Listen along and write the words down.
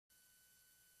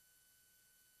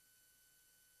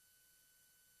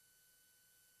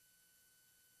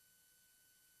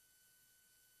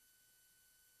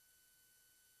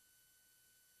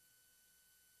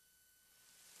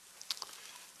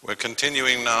We're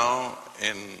continuing now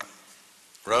in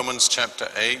Romans chapter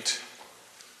 8,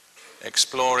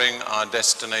 exploring our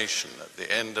destination at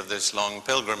the end of this long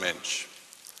pilgrimage.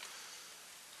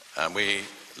 And we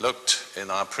looked in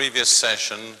our previous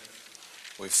session,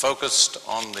 we focused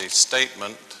on the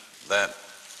statement that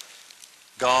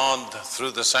God,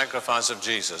 through the sacrifice of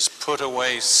Jesus, put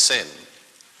away sin,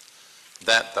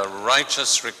 that the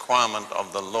righteous requirement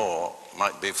of the law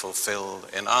might be fulfilled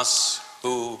in us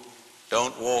who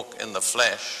don't walk in the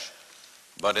flesh,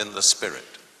 but in the Spirit.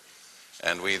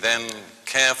 And we then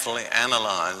carefully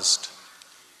analyzed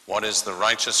what is the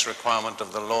righteous requirement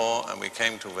of the law, and we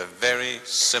came to a very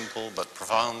simple but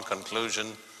profound conclusion.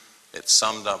 It's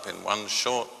summed up in one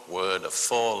short word of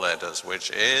 4 letters,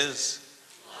 which is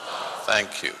love.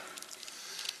 Thank you.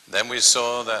 Then we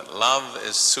saw that love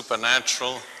is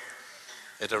supernatural.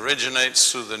 It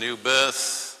originates through the new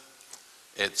birth.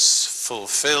 It's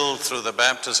fulfilled through the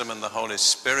baptism in the Holy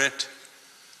Spirit,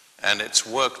 and it's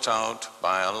worked out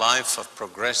by a life of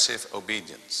progressive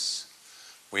obedience.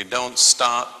 We don't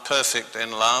start perfect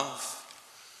in love.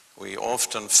 We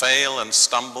often fail and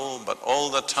stumble, but all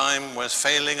the time we're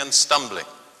failing and stumbling.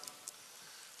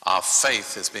 Our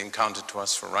faith is being counted to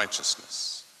us for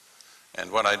righteousness.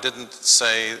 And what I didn't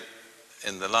say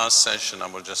in the last session, I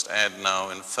will just add now.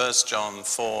 In 1 John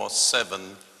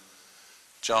 4:7,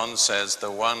 John says, the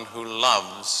one who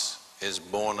loves is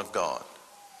born of God.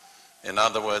 In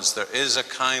other words, there is a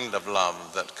kind of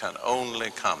love that can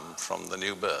only come from the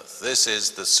new birth. This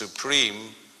is the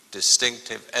supreme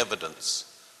distinctive evidence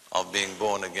of being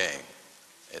born again.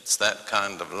 It's that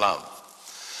kind of love.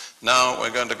 Now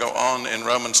we're going to go on in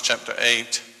Romans chapter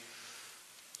 8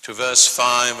 to verse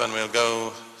 5, and we'll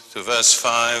go to verse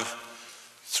 5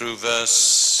 through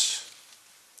verse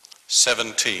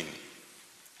 17.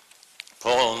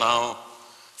 Paul now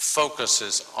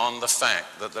focuses on the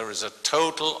fact that there is a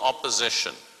total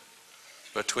opposition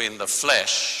between the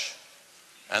flesh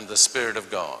and the Spirit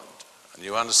of God. And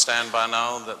you understand by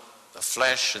now that the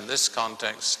flesh in this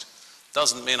context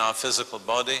doesn't mean our physical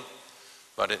body,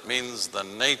 but it means the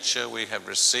nature we have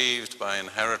received by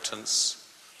inheritance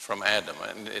from Adam.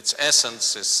 And its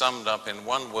essence is summed up in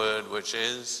one word, which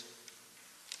is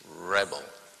rebel.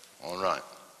 All right.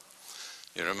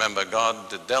 You remember God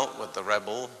dealt with the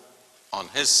rebel on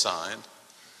his side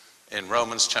in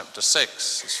Romans chapter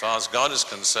 6. As far as God is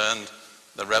concerned,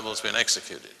 the rebel's been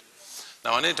executed.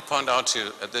 Now I need to point out to you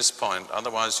at this point,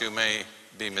 otherwise you may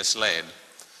be misled.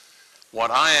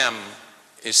 What I am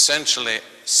essentially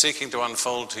seeking to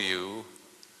unfold to you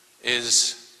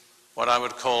is what I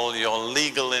would call your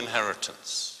legal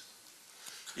inheritance.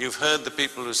 You've heard the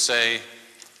people who say,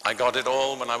 I got it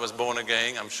all when I was born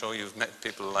again. I'm sure you've met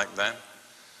people like that.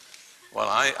 Well,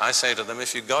 I say to them,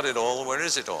 if you got it all, where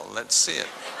is it all? Let's see it.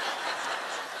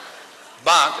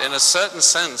 But in a certain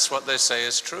sense, what they say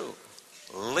is true.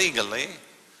 Legally,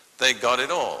 they got it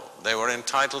all. They were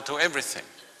entitled to everything.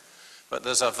 But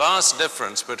there's a vast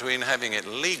difference between having it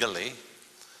legally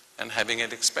and having it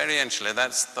experientially.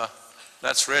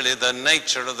 That's really the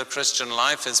nature of the Christian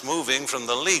life, is moving from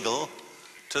the legal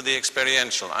to the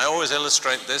experiential. I always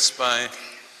illustrate this by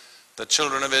the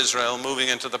children of Israel moving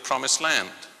into the promised land.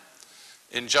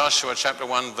 In Joshua chapter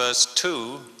 1 verse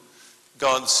 2,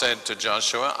 God said to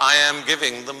Joshua, I am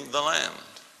giving them the land.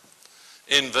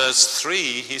 In verse 3,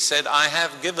 he said, I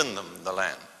have given them the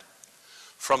land.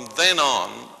 From then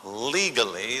on,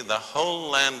 legally, the whole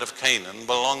land of Canaan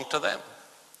belonged to them.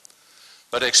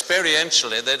 But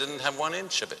experientially, they didn't have 1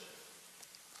 inch of it.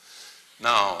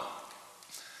 Now,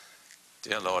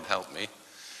 dear Lord, help me.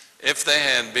 If they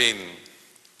had been,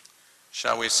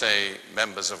 shall we say,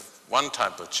 members of one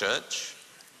type of church,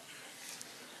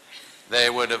 they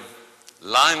would have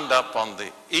lined up on the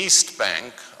east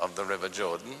bank of the River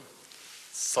Jordan,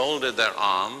 folded their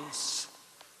arms,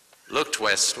 looked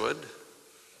westward,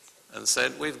 and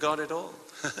said, we've got it all.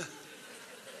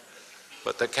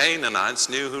 But the Canaanites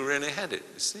knew who really had it,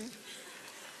 you see.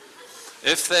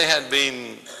 If they had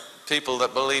been people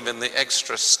that believe in the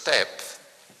extra step,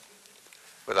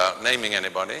 without naming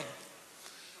anybody,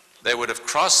 they would have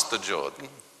crossed the Jordan,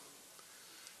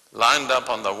 lined up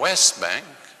on the west bank,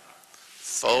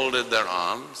 folded their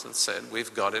arms and said,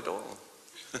 we've got it all.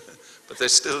 But they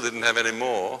still didn't have any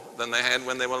more than they had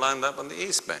when they were lined up on the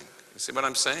east bank. You see what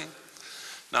I'm saying?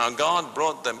 Now God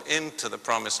brought them into the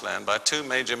promised land by 2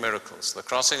 major miracles, the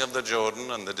crossing of the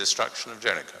Jordan and the destruction of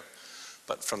Jericho.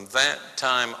 But from that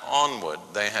time onward,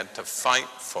 they had to fight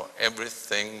for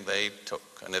everything they took.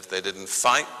 And if they didn't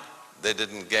fight, they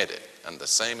didn't get it. And the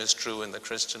same is true in the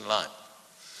Christian life.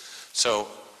 So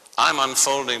I'm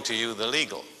unfolding to you the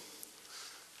legal.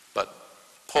 But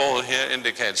Paul here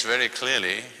indicates very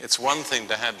clearly it's one thing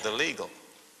to have the legal.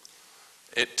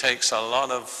 It takes a lot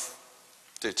of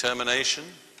determination,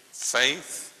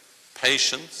 faith,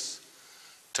 patience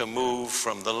to move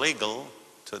from the legal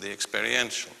to the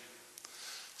experiential.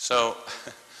 So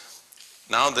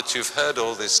now that you've heard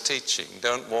all this teaching,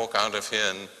 don't walk out of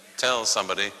here and tell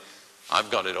somebody, I've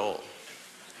got it all.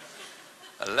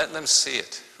 Let them see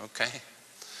it, okay?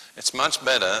 It's much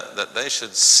better that they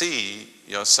should see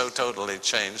you're so totally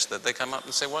changed that they come up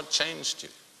and say, what changed you?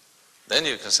 Then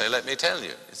you can say, let me tell you,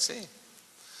 you see.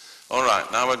 All right,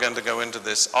 now we're going to go into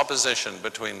this opposition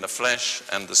between the flesh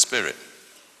and the spirit.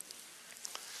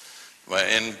 We're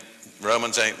in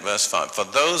Romans 8, verse 5. For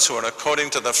those who are according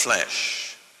to the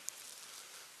flesh,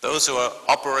 those who are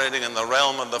operating in the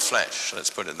realm of the flesh, let's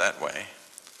put it that way,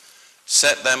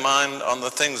 set their mind on the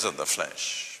things of the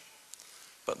flesh.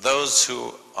 But those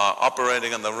who are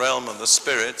operating in the realm of the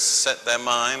Spirit set their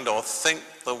mind or think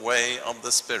the way of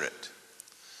the Spirit.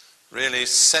 Really,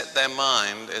 set their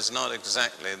mind is not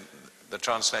exactly the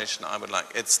translation I would like.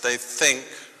 It's they think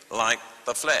like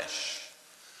the flesh.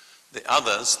 The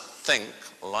others think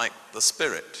like the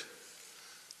Spirit.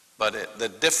 But the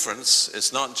difference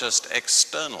is not just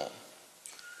external.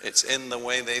 It's in the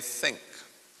way they think.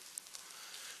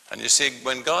 And you see,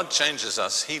 when God changes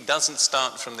us, he doesn't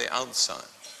start from the outside.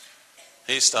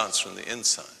 He starts from the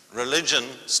inside. Religion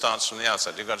starts from the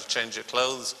outside. You've got to change your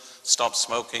clothes, stop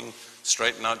smoking,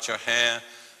 straighten out your hair,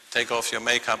 take off your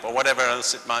makeup, or whatever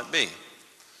else it might be.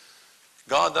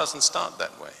 God doesn't start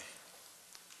that way.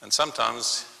 And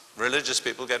sometimes religious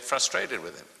people get frustrated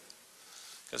with him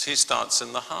because he starts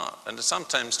in the heart. And it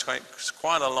sometimes takes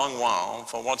quite a long while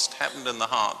for what's happened in the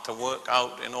heart to work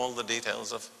out in all the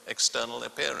details of external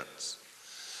appearance.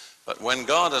 But when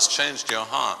God has changed your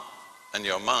heart and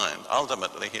your mind,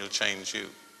 ultimately he'll change you.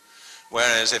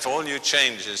 Whereas if all you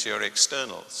change is your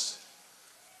externals,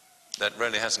 that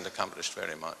really hasn't accomplished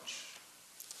very much.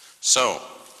 So,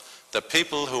 the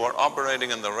people who are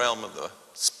operating in the realm of the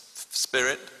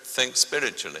spirit think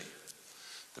spiritually.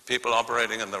 The people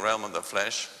operating in the realm of the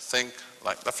flesh think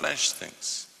like the flesh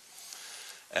thinks.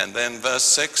 And then verse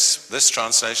 6, this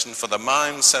translation, for the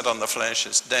mind set on the flesh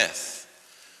is death,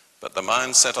 but the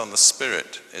mind set on the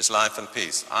spirit is life and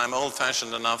peace. I'm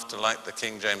old-fashioned enough to like the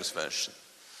King James Version.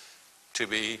 To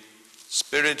be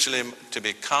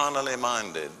carnally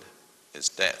minded is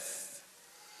death,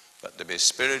 but to be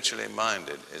spiritually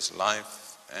minded is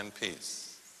life and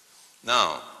peace.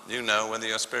 Now, you know whether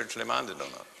you're spiritually minded or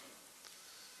not.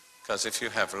 Because if you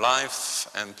have life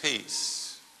and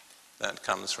peace, that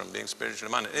comes from being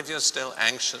spiritually minded. If you're still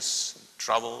anxious, and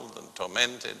troubled, and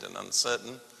tormented, and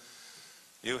uncertain,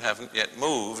 you haven't yet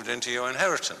moved into your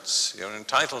inheritance. You're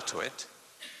entitled to it,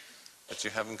 but you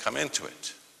haven't come into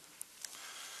it.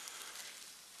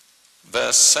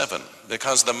 Verse 7,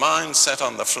 because the mind set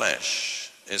on the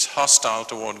flesh is hostile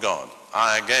toward God.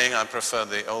 I prefer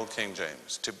the old King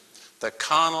James. The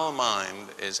carnal mind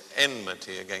is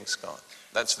enmity against God.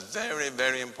 That's very,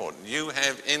 very important. You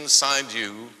have inside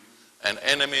you an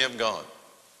enemy of God.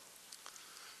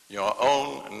 Your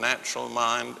own natural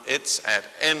mind, it's at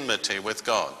enmity with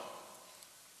God.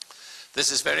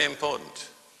 This is very important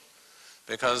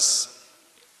because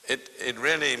it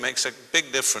really makes a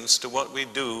big difference to what we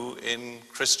do in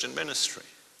Christian ministry.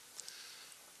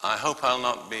 I hope I'll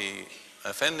not be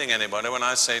offending anybody when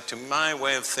I say, to my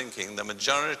way of thinking, the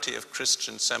majority of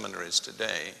Christian seminaries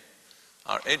today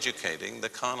are educating the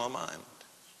carnal mind.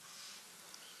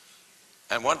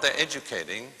 And what they're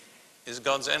educating is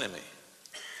God's enemy.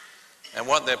 And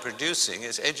what they're producing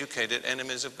is educated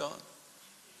enemies of God.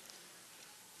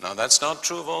 Now, that's not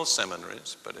true of all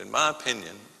seminaries, but in my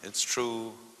opinion, it's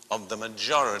true of the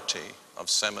majority of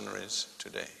seminaries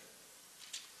today.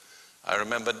 I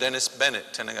remember Dennis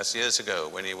Bennett telling us years ago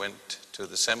when he went to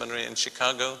the seminary in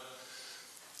Chicago,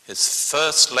 his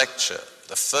first lecture,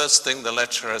 the first thing the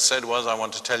lecturer said was, I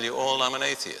want to tell you all I'm an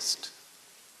atheist.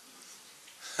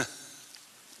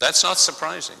 That's not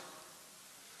surprising.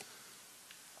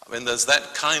 I mean, there's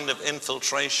that kind of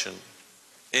infiltration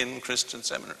in Christian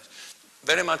seminaries.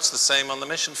 Very much the same on the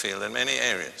mission field in many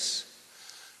areas.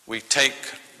 We take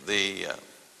the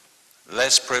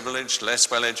less privileged,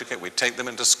 less well-educated, we take them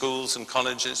into schools and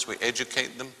colleges, we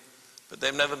educate them, but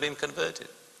they've never been converted.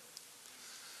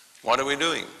 What are we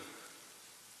doing?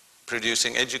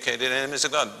 Producing educated enemies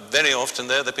of God. Very often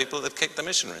they're the people that kick the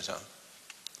missionaries out.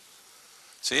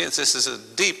 See, this is a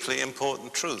deeply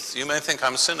important truth. You may think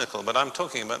I'm cynical, but I'm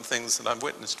talking about things that I've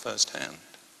witnessed firsthand.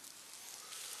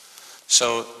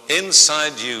 So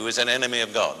inside you is an enemy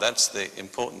of God. That's the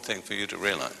important thing for you to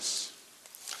realize.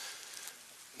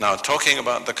 Now, talking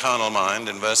about the carnal mind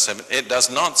in verse 7, it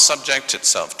does not subject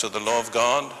itself to the law of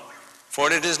God,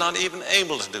 for it is not even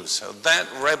able to do so. That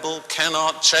rebel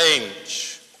cannot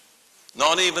change.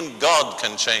 Not even God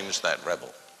can change that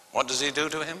rebel. What does he do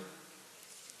to him?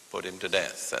 Put him to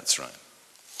death, that's right.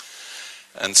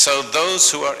 And so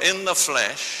those who are in the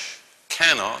flesh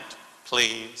cannot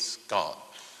please God.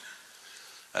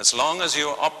 As long as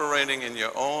you're operating in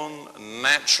your own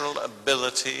natural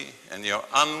ability and your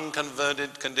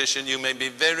unconverted condition, you may be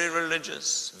very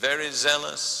religious, very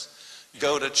zealous,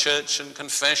 go to church and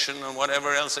confession and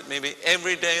whatever else it may be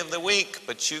every day of the week,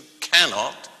 but you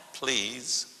cannot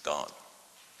please God.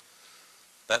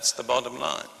 That's the bottom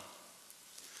line.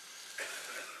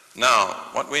 Now,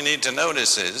 what we need to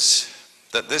notice is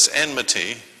that this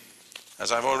enmity,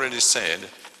 as I've already said,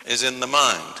 is in the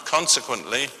mind.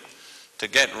 Consequently, to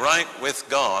get right with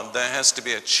God, there has to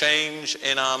be a change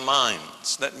in our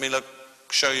minds. Let me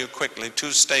show you quickly two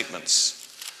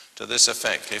statements to this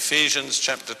effect. Ephesians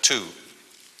chapter 2.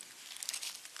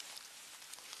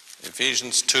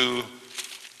 Ephesians 2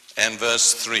 and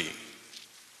verse 3.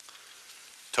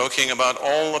 Talking about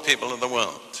all the people of the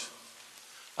world.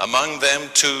 Among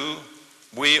them too,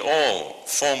 we all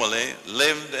formerly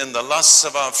lived in the lusts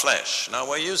of our flesh. Now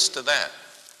we're used to that.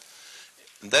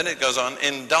 And then it goes on,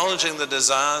 indulging the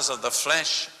desires of the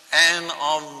flesh and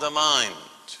of the mind,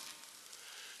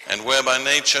 and were by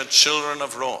nature children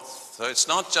of wrath. So it's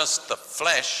not just the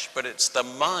flesh, but it's the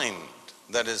mind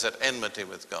that is at enmity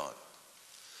with God.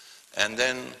 And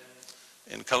then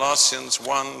in Colossians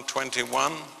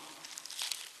 1:21,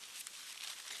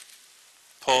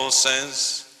 Paul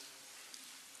says,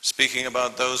 speaking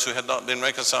about those who had not been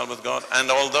reconciled with God,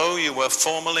 and although you were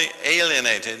formerly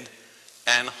alienated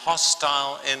and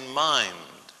hostile in mind,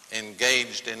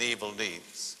 engaged in evil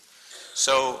deeds.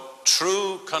 So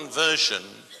true conversion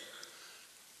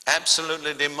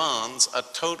absolutely demands a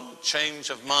total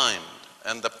change of mind,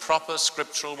 and the proper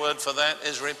scriptural word for that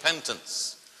is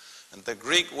repentance. And the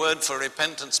Greek word for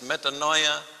repentance,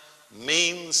 metanoia,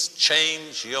 means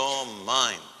change your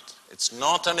mind. It's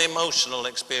not an emotional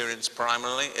experience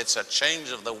primarily, it's a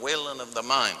change of the will and of the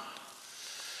mind.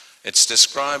 It's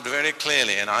described very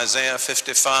clearly in Isaiah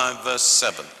 55 verse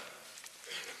 7.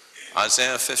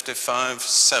 Isaiah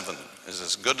 55:7 is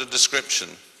as good a description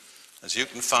as you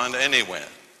can find anywhere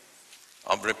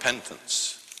of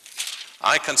repentance.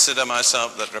 I consider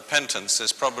myself that repentance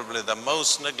is probably the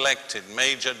most neglected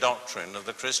major doctrine of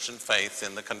the Christian faith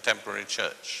in the contemporary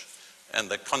church. And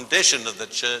the condition of the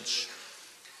church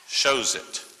shows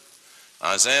it.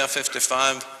 Isaiah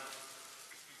 55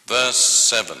 verse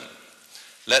 7.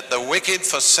 Let the wicked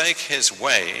forsake his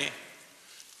way,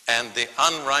 and the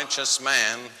unrighteous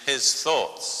man his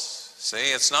thoughts.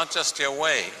 See, it's not just your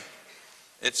way,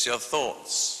 it's your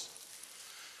thoughts.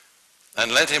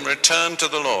 And let him return to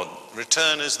the Lord.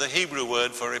 Return is the Hebrew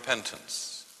word for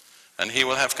repentance. And he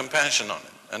will have compassion on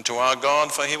him. And to our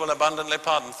God, for he will abundantly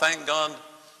pardon. Thank God,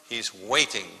 he's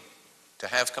waiting to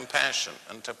have compassion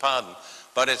and to pardon.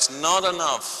 But it's not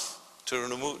enough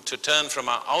to turn from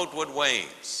our outward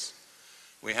ways.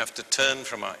 We have to turn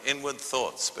from our inward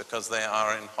thoughts because they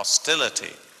are in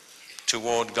hostility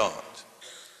toward God.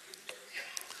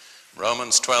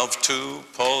 Romans 12:2,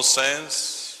 Paul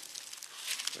says,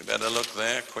 we better look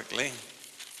there quickly.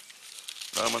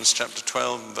 Romans chapter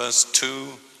 12 verse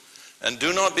 2, and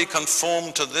do not be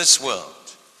conformed to this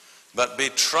world, but be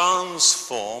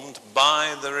transformed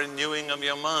by the renewing of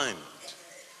your mind.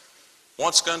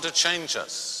 What's going to change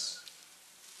us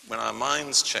when our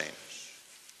minds change?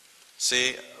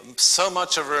 See, so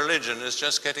much of religion is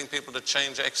just getting people to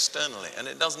change externally, and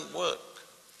it doesn't work.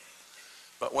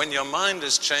 But when your mind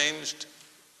is changed,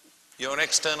 your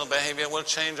external behavior will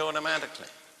change automatically.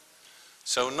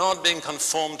 So not being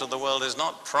conformed to the world is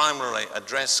not primarily a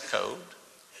dress code.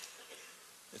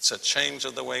 It's a change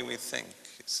of the way we think,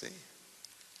 you see.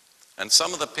 And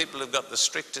some of the people who've got the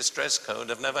strictest dress code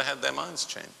have never had their minds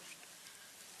changed.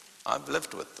 I've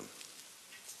lived with them.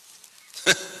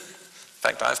 In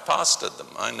fact, I've pastored them,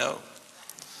 I know.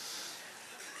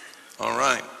 All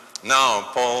right.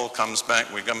 Now, Paul comes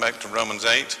back, we come back to Romans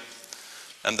 8,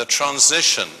 and the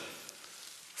transition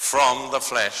from the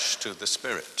flesh to the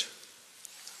Spirit.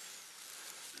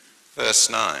 Verse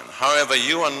 9, however,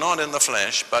 you are not in the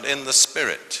flesh, but in the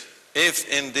Spirit, if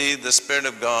indeed the Spirit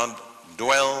of God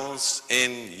dwells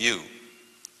in you.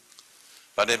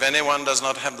 But if anyone does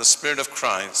not have the Spirit of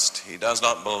Christ, he does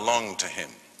not belong to him.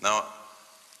 Now,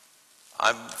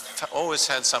 I've always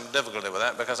had some difficulty with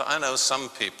that because I know some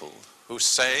people who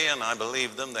say, and I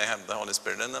believe them, they have the Holy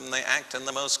Spirit in them, they act in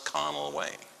the most carnal way.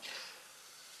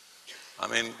 I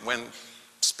mean, when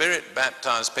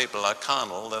Spirit-baptized people are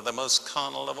carnal. They're the most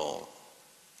carnal of all,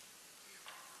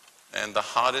 and the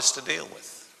hardest to deal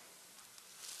with.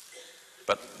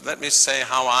 But let me say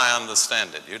how I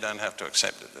understand it. You don't have to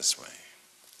accept it this way.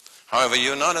 However,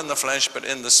 you're not in the flesh, but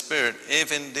in the Spirit,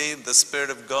 if indeed the Spirit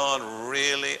of God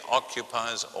really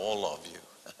occupies all of you.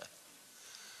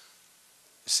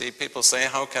 You see, people say,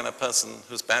 how can a person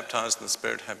who's baptized in the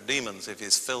Spirit have demons if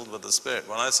he's filled with the Spirit?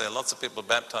 Well, I say lots of people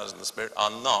baptized in the Spirit are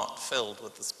not filled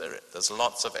with the Spirit. There's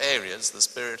lots of areas the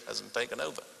Spirit hasn't taken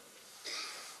over.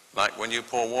 Like when you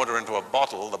pour water into a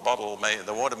bottle,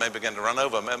 the water may begin to run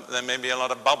over. There may be a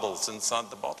lot of bubbles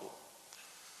inside the bottle.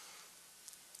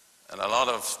 And a lot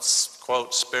of,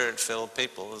 quote, Spirit-filled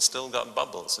people have still got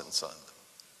bubbles inside them.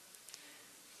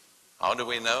 How do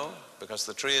we know? Because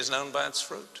the tree is known by its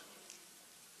fruit.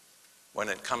 When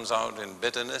it comes out in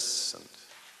bitterness and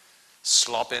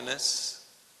sloppiness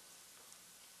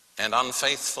and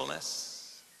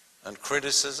unfaithfulness and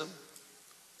criticism,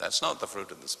 that's not the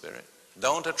fruit of the Spirit.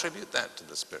 Don't attribute that to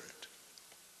the Spirit.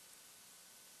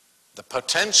 The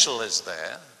potential is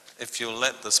there if you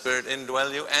let the Spirit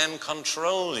indwell you and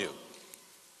control you.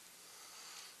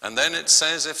 And then it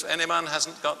says, if any man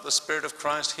hasn't got the Spirit of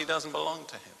Christ, he doesn't belong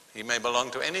to him. He may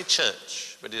belong to any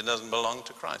church, but he doesn't belong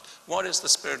to Christ. What is the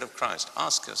Spirit of Christ?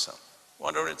 Ask yourself.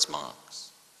 What are its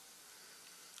marks?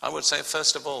 I would say,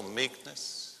 first of all,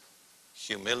 meekness,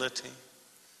 humility,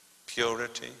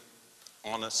 purity,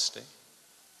 honesty,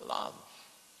 love.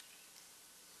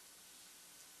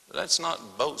 Let's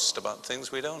not boast about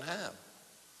things we don't have.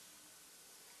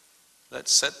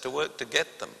 Let's set to work to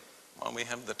get them while we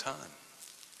have the time.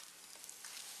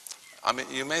 I mean,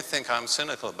 you may think I'm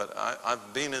cynical, but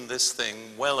I've been in this thing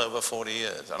well over 40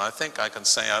 years, and I think I can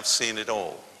say I've seen it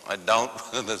all. I don't,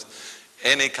 there's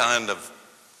any kind of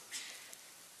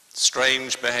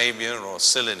strange behavior or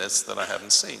silliness that I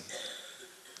haven't seen.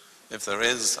 If there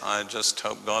is, I just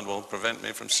hope God will prevent me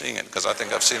from seeing it, because I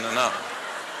think I've seen enough.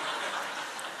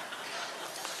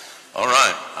 All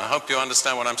right, I hope you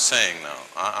understand what I'm saying now.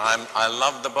 I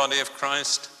love the body of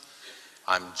Christ.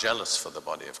 I'm jealous for the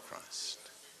body of Christ.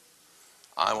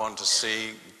 I want to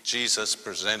see Jesus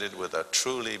presented with a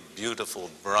truly beautiful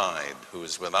bride who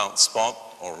is without spot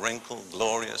or wrinkle,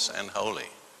 glorious and holy.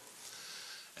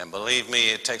 And believe me,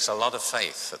 it takes a lot of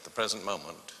faith at the present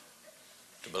moment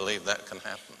to believe that can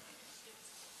happen.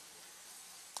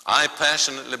 I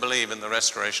passionately believe in the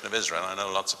restoration of Israel. I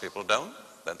know lots of people don't.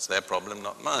 That's their problem,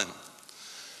 not mine.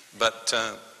 But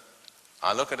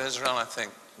I look at Israel, I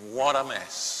think, what a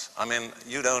mess. I mean,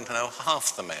 you don't know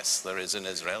half the mess there is in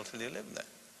Israel till you live there.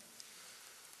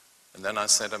 And then I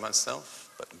say to myself,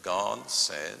 but God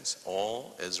says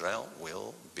all Israel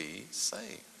will be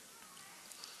saved.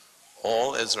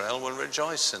 All Israel will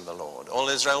rejoice in the Lord. All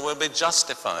Israel will be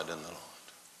justified in the Lord.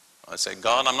 I say,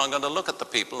 God, I'm not going to look at the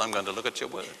people, I'm going to look at your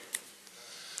word.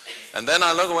 And then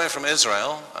I look away from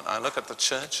Israel, and I look at the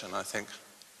church, and I think,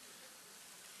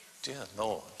 dear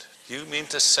Lord, do you mean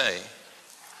to say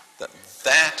that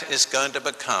that is going to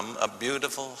become a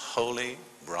beautiful, holy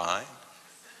bride?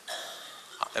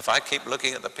 If I keep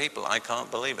looking at the people, I can't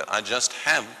believe it. I just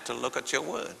have to look at your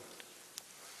word.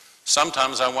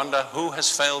 Sometimes I wonder who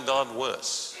has failed God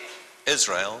worse,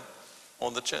 Israel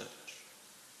or the church?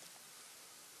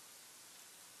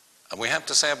 And we have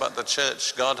to say about the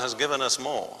church, God has given us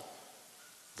more.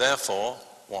 Therefore,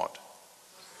 what?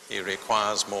 He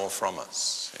requires more from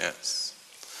us. Yes.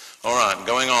 All right,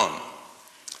 going on.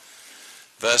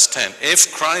 Verse 10.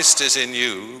 If Christ is in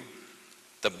you,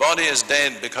 the body is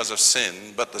dead because of sin,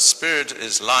 but the spirit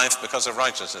is life because of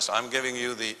righteousness. I'm giving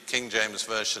you the King James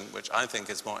Version, which I think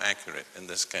is more accurate in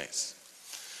this case.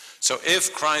 So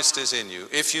if Christ is in you,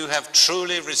 if you have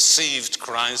truly received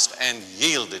Christ and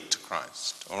yielded to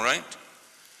Christ, all right,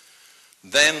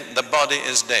 then the body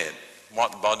is dead.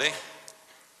 What body?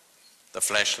 The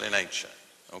fleshly nature,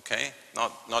 okay?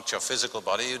 Not your physical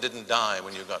body. You didn't die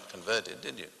when you got converted,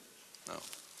 did you? No.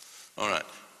 All right.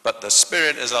 But the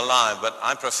Spirit is alive, but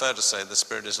I prefer to say the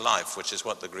Spirit is life, which is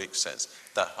what the Greek says.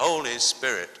 The Holy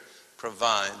Spirit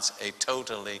provides a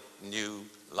totally new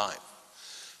life.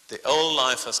 The old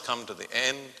life has come to the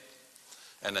end,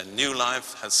 and a new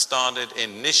life has started,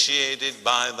 initiated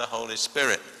by the Holy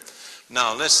Spirit.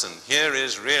 Now listen, here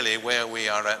is really where we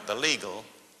are at the legal,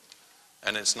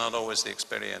 and it's not always the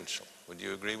experiential. Would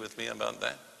you agree with me about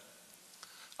that?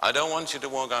 I don't want you to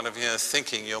walk out of here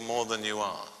thinking you're more than you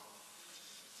are.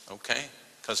 Okay?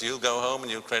 Because you'll go home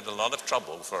and you'll create a lot of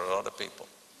trouble for a lot of people.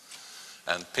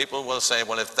 And people will say,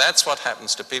 well, if that's what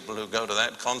happens to people who go to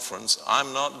that conference,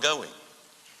 I'm not going.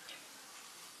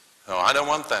 No, I don't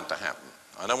want that to happen.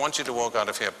 I don't want you to walk out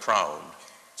of here proud,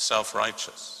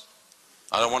 self-righteous.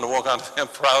 I don't want to walk out here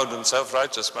proud and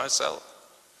self-righteous myself.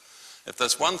 If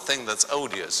there's one thing that's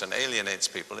odious and alienates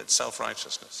people, it's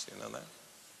self-righteousness. You know that?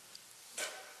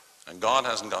 And God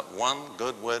hasn't got one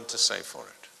good word to say for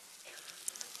it.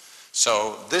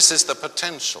 So this is the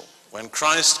potential. When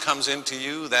Christ comes into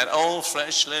you, that old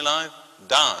fleshly life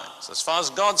dies. As far as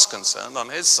God's concerned, on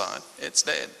his side, it's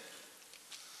dead.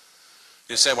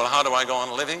 You say, well, how do I go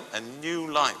on living? A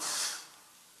new life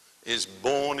is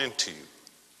born into you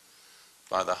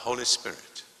by the Holy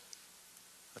Spirit.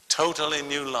 A totally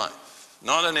new life.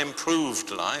 Not an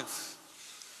improved life.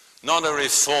 Not a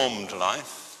reformed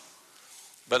life.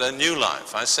 But a new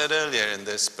life. I said earlier in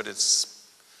this, but it's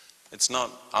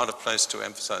not out of place to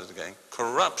emphasize it again.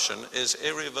 Corruption is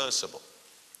irreversible.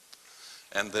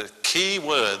 And the key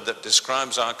word that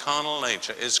describes our carnal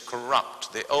nature is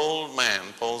corrupt. The old man,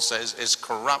 Paul says, is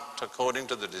corrupt according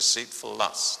to the deceitful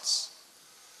lusts.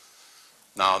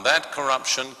 Now that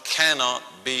corruption cannot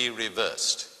be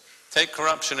reversed. Take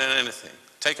corruption in anything.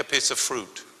 Take a piece of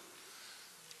fruit.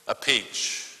 A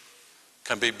peach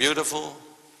can be beautiful,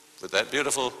 with that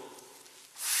beautiful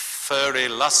furry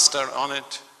luster on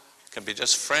it. It can be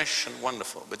just fresh and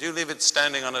wonderful. But you leave it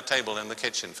standing on a table in the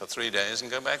kitchen for 3 days and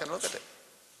go back and look at it.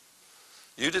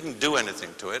 You didn't do anything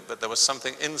to it, but there was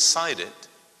something inside it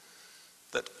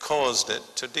that caused it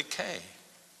to decay.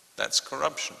 That's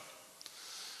corruption.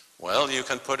 Well, you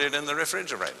can put it in the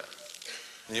refrigerator.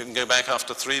 And you can go back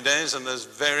after 3 days and there's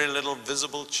very little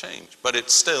visible change. But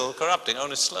it's still corrupting,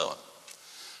 only slower.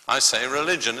 I say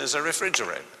religion is a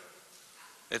refrigerator.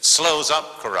 It slows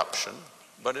up corruption,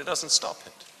 but it doesn't stop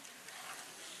it.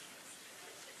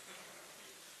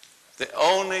 The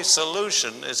only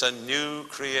solution is a new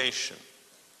creation.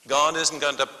 God isn't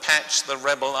going to patch the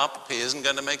rebel up. He isn't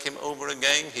going to make him over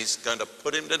again. He's going to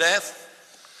put him to death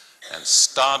and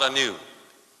start anew.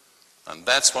 And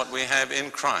that's what we have in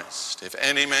Christ. If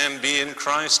any man be in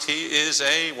Christ, he is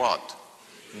a what?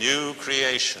 New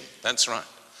creation. That's right.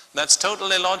 That's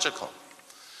totally logical.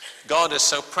 God is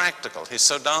so practical. He's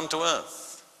so down to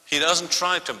earth. He doesn't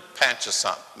try to patch us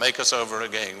up, make us over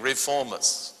again, reform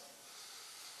us.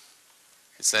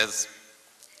 He says,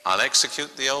 I'll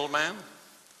execute the old man,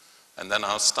 and then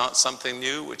I'll start something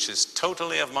new, which is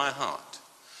totally of my heart.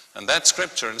 And that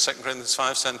scripture in 2 Corinthians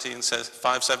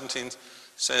 5:17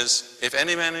 says, if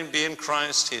any man be in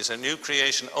Christ, he is a new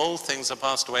creation. Old things are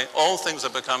passed away. All things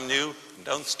have become new.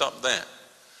 Don't stop there.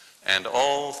 And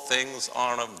all things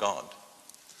are of God.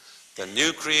 The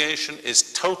new creation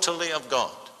is totally of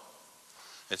God.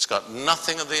 It's got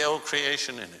nothing of the old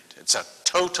creation in it. It's a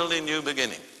totally new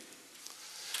beginning.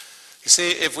 You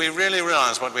see, if we really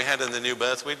realize what we had in the new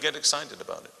birth, we'd get excited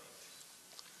about it.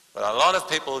 But a lot of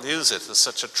people use it as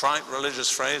such a trite religious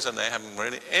phrase, and they haven't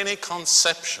really any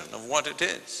conception of what it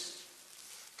is.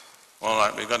 All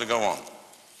right, we've got to go on.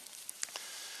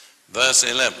 Verse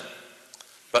 11.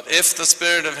 But if the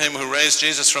spirit of him who raised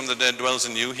Jesus from the dead dwells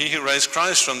in you, he who raised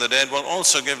Christ from the dead will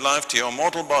also give life to your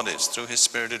mortal bodies through his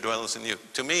spirit who dwells in you.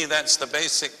 To me, that's the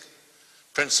basic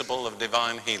principle of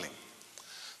divine healing.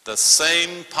 The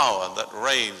same power that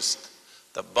raised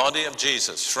the body of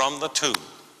Jesus from the tomb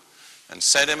and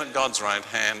set him at God's right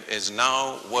hand is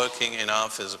now working in our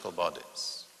physical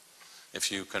bodies.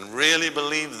 If you can really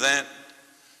believe that,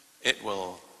 it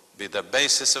will be the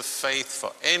basis of faith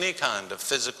for any kind of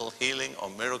physical healing or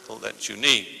miracle that you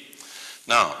need.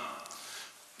 Now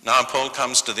Paul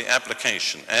comes to the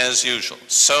application, as usual.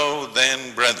 So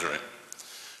then, brethren,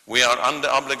 we are under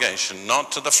obligation,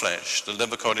 not to the flesh, to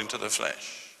live according to the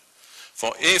flesh.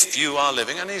 For if you are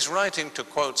living, and he's writing to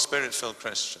quote Spirit-filled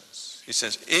Christians. He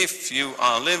says, if you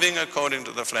are living according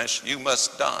to the flesh, you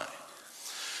must die.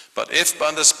 But if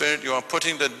by the Spirit you are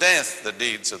putting to death the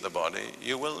deeds of the body,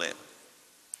 you will live.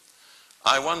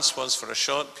 I once was for a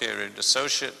short period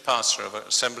associate pastor of an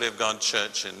Assembly of God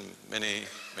church in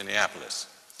Minneapolis.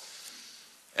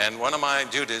 And one of my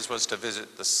duties was to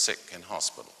visit the sick in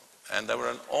hospital. And there were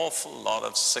an awful lot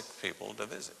of sick people to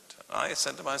visit. I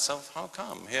said to myself, how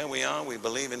come? Here we are, we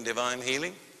believe in divine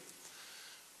healing.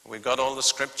 We've got all the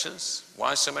scriptures.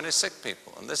 Why so many sick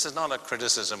people? And this is not a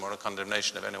criticism or a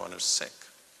condemnation of anyone who's sick.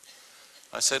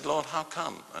 I said, Lord, how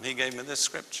come? And he gave me this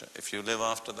scripture. If you live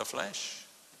after the flesh,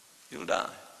 you'll die.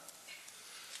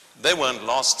 They weren't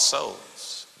lost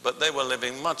souls, but they were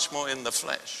living much more in the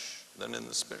flesh than in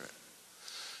the spirit.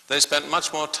 They spent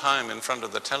much more time in front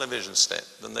of the television set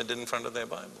than they did in front of their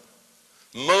Bible.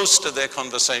 Most of their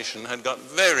conversation had got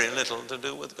very little to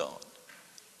do with God.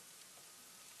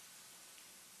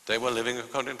 They were living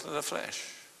according to the flesh.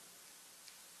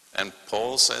 And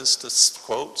Paul says to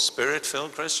quote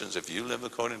Spirit-filled Christians, if you live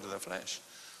according to the flesh,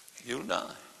 you'll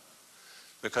die.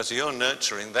 because you're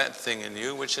nurturing that thing in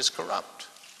you which is corrupt.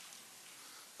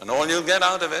 And all you'll get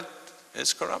out of it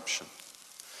is corruption.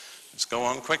 Let's go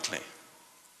on quickly.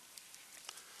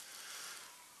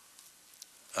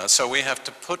 So we have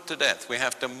to put to death, we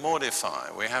have to mortify,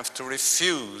 we have to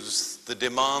refuse the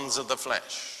demands of the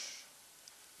flesh.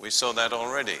 We saw that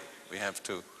already. We have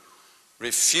to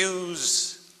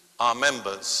refuse our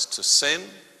members to sin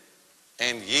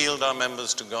and yield our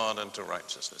members to God and to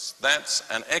righteousness. That's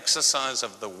an exercise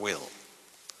of the will.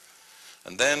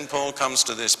 And then Paul comes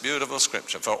to this beautiful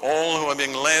scripture. For all who are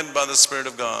being led by the Spirit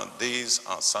of God, these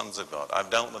are sons of God. I've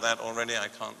dealt with that already, I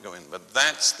can't go in. But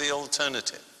that's the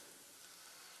alternative,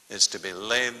 is to be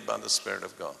led by the Spirit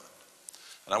of God.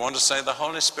 And I want to say the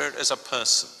Holy Spirit is a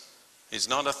person. He's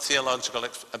not a theological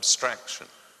abstraction.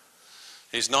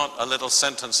 He's not a little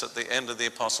sentence at the end of the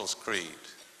Apostles' Creed.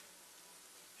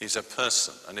 He's a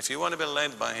person. And if you want to be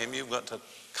led by him, you've got to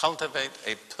cultivate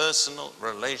a personal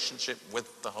relationship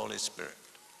with the Holy Spirit.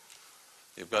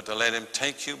 You've got to let him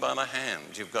take you by the hand.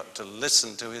 You've got to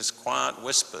listen to his quiet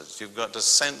whispers. You've got to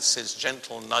sense his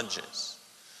gentle nudges.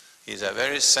 He's a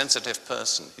very sensitive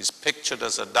person. He's pictured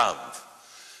as a dove.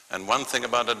 And one thing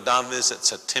about a dove is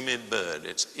it's a timid bird.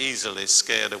 It's easily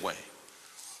scared away.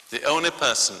 The only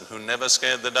person who never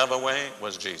scared the dove away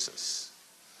was Jesus,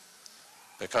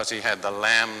 because he had the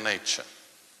lamb nature.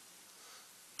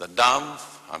 The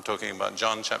dove, I'm talking about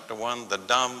John chapter 1, the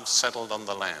dove settled on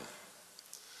the lamb.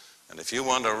 And if you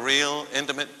want a real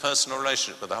intimate personal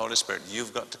relationship with the Holy Spirit,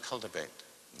 you've got to cultivate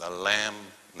the lamb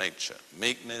nature,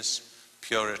 meekness,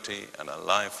 purity, and a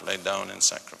life laid down in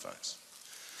sacrifice.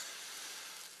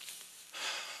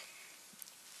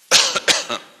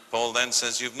 Paul then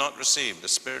says, you've not received a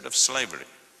spirit of slavery,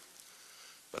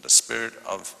 but a spirit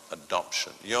of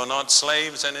adoption. You're not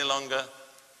slaves any longer,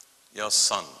 you're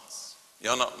sons.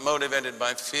 You're not motivated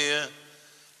by fear,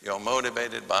 you're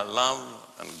motivated by love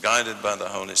and guided by the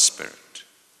Holy Spirit.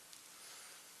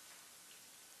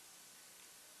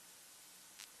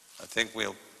 I think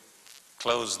we'll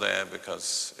close there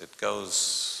because it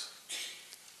goes,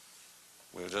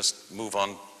 we'll just move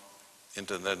on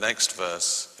into the next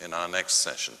verse in our next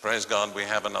session. Praise God, we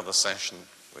have another session.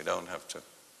 We don't have to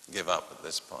give up at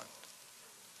this point.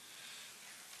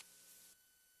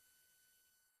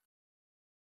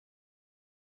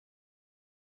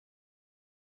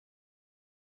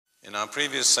 In our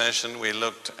previous session, we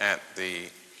looked at the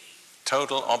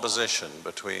total opposition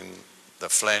between the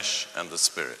flesh and the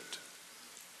spirit.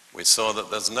 We saw that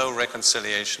there's no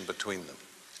reconciliation between them.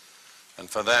 And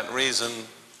for that reason,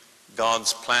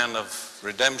 God's plan of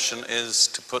redemption is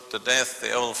to put to death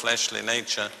the old fleshly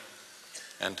nature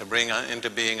and to bring into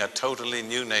being a totally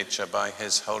new nature by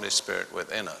his Holy Spirit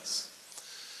within us.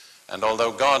 And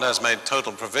although God has made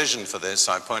total provision for this,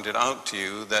 I pointed out to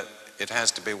you that it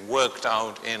has to be worked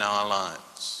out in our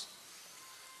lives.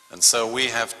 And so we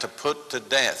have to put to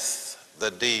death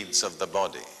the deeds of the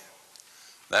body.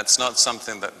 That's not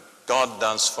something that God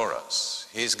does for us.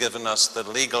 He's given us the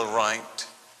legal right.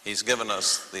 He's given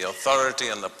us the authority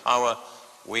and the power.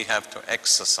 We have to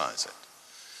exercise it.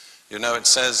 You know, it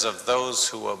says of those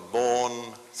who are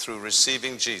born through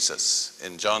receiving Jesus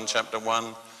in John chapter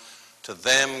 1, to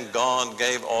them God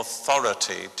gave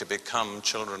authority to become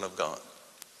children of God.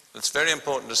 It's very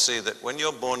important to see that when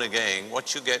you're born again,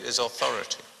 what you get is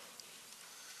authority.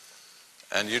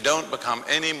 And you don't become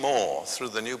any more through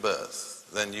the new birth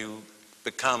than you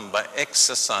become by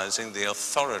exercising the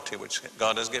authority which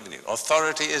God has given you.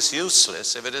 Authority is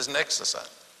useless if it isn't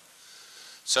exercised.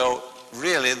 So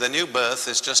really the new birth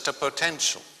is just a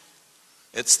potential.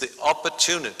 It's the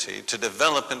opportunity to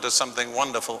develop into something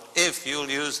wonderful if you'll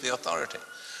use the authority.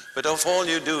 But if all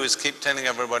you do is keep telling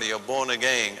everybody you're born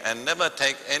again and never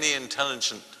take any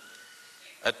intelligent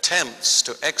attempts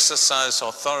to exercise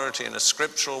authority in a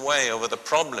scriptural way over the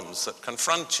problems that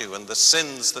confront you and the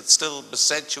sins that still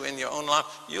beset you in your own life,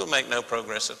 you'll make no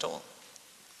progress at all.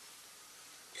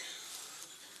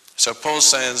 So Paul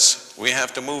says we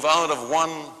have to move out of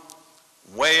one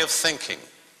way of thinking,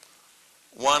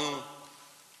 one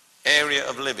area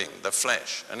of living, the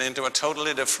flesh, and into a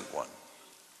totally different one.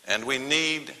 And we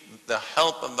need the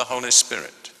help of the Holy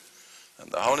Spirit.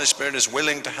 And the Holy Spirit is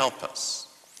willing to help us.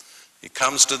 He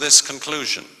comes to this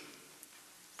conclusion: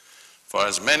 for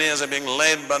as many as are being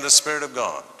led by the Spirit of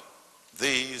God,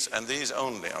 these and these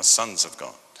only are sons of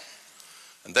God.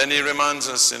 And then he reminds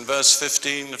us in verse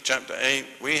 15 of chapter 8,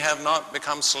 we have not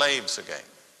become slaves again.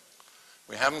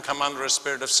 We haven't come under a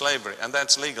spirit of slavery, and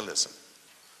that's legalism.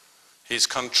 He's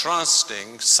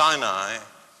contrasting Sinai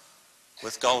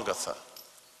with Golgotha.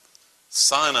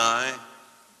 Sinai,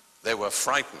 they were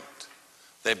frightened.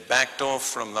 They backed off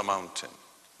from the mountain.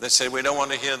 They say, we don't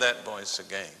want to hear that voice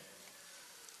again.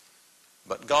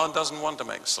 But God doesn't want to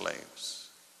make slaves.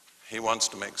 He wants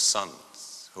to make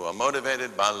sons who are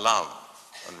motivated by love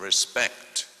and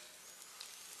respect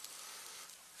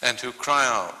and who cry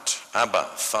out, Abba,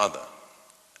 Father.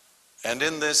 And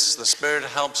in this, the Spirit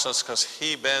helps us because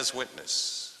He bears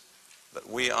witness that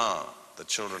we are the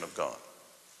children of God.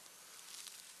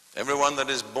 Everyone that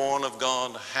is born of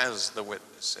God has the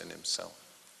witness in himself.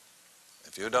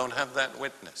 If you don't have that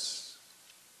witness,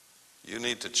 you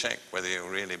need to check whether you're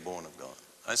really born of God.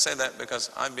 I say that because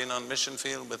I've been on mission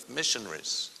field with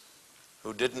missionaries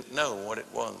who didn't know what it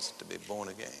was to be born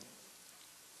again.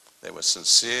 They were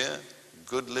sincere,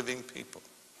 good living people.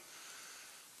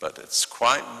 But it's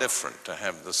quite different to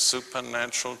have the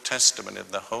supernatural testimony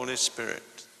of the Holy Spirit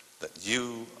that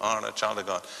you are a child of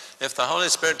God. If the Holy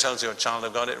Spirit tells you a child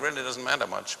of God, it really doesn't matter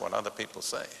much what other people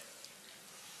say.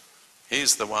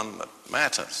 He's the one that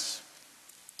matters.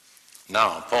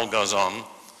 Now, Paul goes on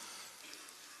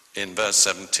in verse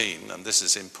 17, and this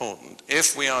is important.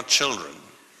 If we are children,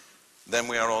 then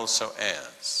we are also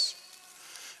heirs.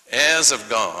 Heirs of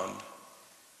God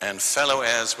and fellow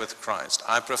heirs with Christ.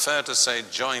 I prefer to say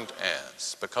joint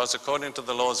heirs, because according to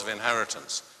the laws of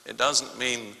inheritance, it doesn't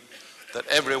mean that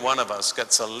every one of us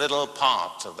gets a little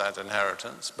part of that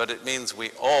inheritance, but it means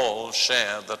we all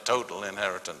share the total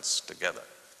inheritance together.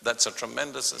 That's a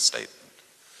tremendous statement.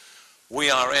 We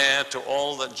are heir to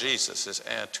all that Jesus is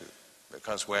heir to,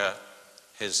 because we're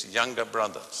his younger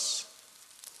brothers.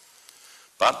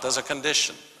 But there's a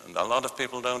condition, and a lot of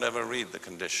people don't ever read the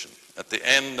condition. At the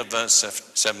end of verse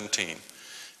 17,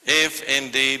 if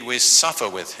indeed we suffer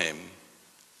with him,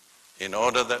 in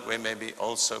order that we may be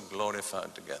also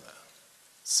glorified together.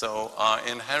 So our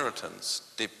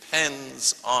inheritance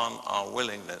depends on our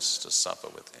willingness to suffer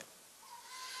with him.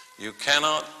 You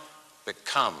cannot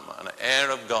become an heir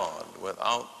of God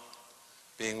without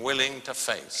being willing to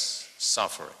face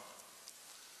suffering.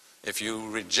 If you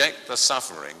reject the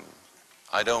suffering,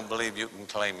 I don't believe you can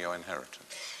claim your inheritance.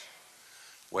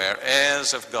 We're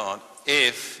heirs of God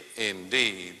if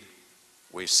indeed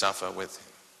we suffer with him.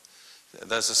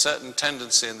 There's a certain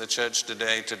tendency in the church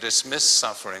today to dismiss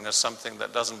suffering as something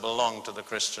that doesn't belong to the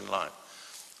Christian life.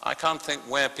 I can't think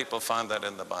where people find that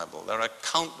in the Bible. There are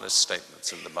countless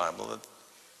statements in the Bible that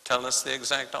tell us the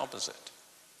exact opposite.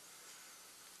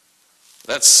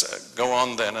 Let's go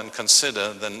on then and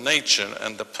consider the nature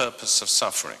and the purpose of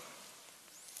suffering,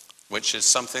 which is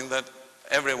something that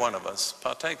every one of us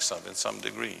partakes of in some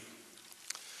degree.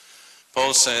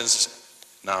 Paul says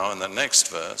now in the next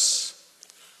verse,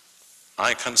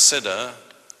 I consider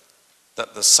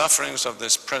that the sufferings of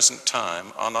this present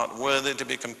time are not worthy to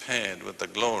be compared with the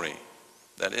glory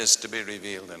that is to be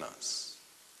revealed in us.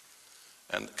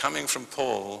 And coming from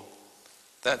Paul,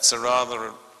 that's a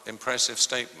rather impressive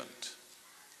statement.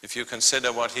 If you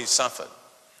consider what he suffered,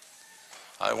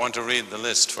 I want to read the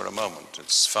list for a moment.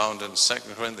 It's found in 2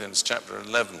 Corinthians chapter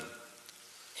 11,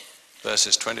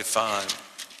 verses 25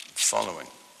 following.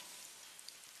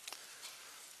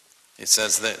 It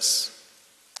says this.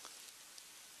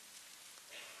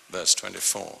 Verse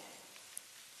 24.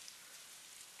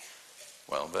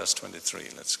 Well, verse 23,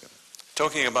 let's go.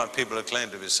 Talking about people who claim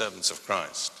to be servants of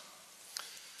Christ.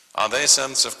 Are they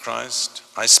servants of Christ?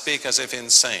 I speak as if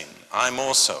insane. I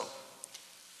more so.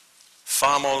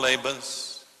 Far more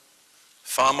labors,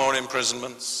 far more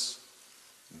imprisonments,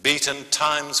 beaten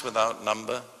times without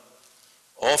number,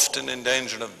 often in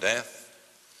danger of death.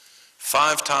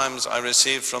 5 times I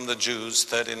received from the Jews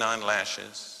 39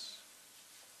 lashes.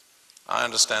 I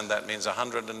understand that means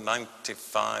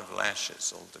 195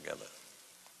 lashes altogether.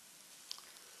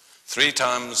 3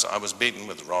 times I was beaten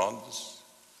with rods.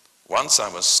 Once I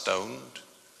was stoned.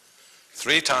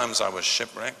 3 times I was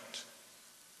shipwrecked.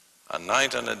 A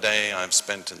night and a day I've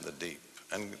spent in the deep.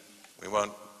 And we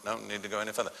don't need to go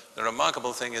any further. The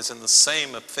remarkable thing is in the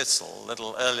same epistle, a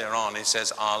little earlier on, he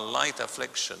says, our light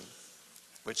affliction,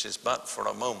 which is but for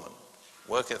a moment,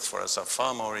 worketh for us a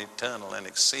far more eternal and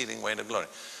exceeding weight of glory.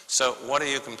 So what are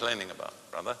you complaining about,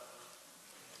 brother?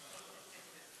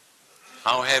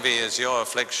 How heavy is your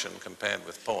affliction compared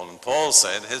with Paul? And Paul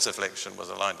said his affliction was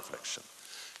a light affliction.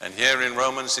 And here in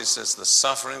Romans he says the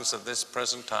sufferings of this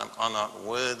present time are not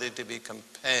worthy to be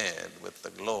compared with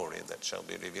the glory that shall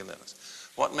be revealed in us.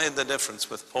 What made the difference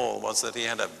with Paul was that he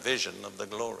had a vision of the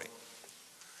glory.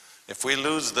 If we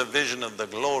lose the vision of the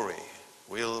glory,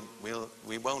 we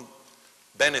won't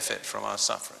benefit from our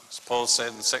sufferings. Paul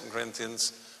said in 2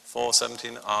 Corinthians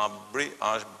 4:17,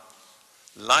 our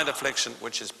light affliction,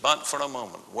 which is but for a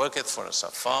moment, worketh for us a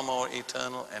far more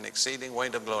eternal and exceeding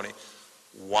weight of glory,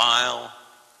 while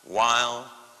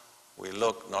we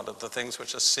look not at the things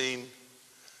which are seen,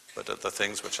 but at the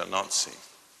things which are not seen.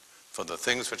 For the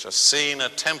things which are seen are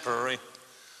temporary,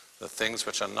 the things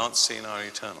which are not seen are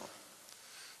eternal.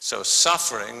 So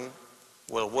suffering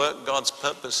will work God's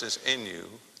purposes in you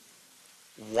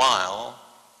while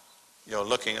you're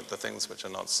looking at the things which are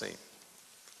not seen.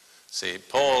 See,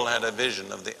 Paul had a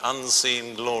vision of the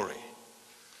unseen glory,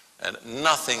 and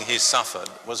nothing he suffered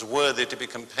was worthy to be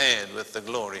compared with the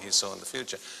glory he saw in the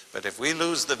future. But if we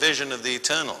lose the vision of the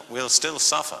eternal, we'll still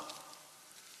suffer,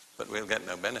 but we'll get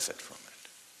no benefit from it.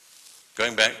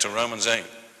 Going back to Romans 8.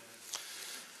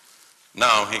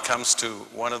 Now he comes to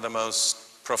one of the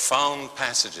most profound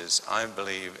passages, I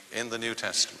believe, in the New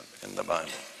Testament, in the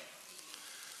Bible.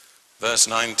 Verse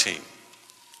 19.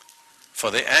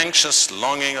 For the anxious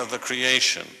longing of the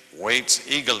creation waits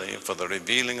eagerly for the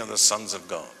revealing of the sons of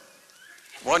God.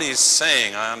 What he's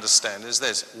saying, I understand, is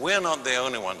this: we're not the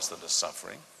only ones that are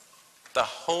suffering. The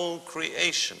whole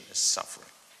creation is suffering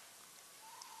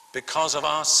because of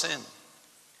our sin.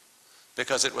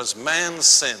 Because it was man's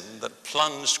sin that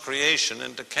plunged creation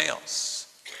into chaos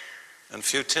and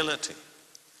futility.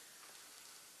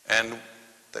 And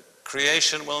the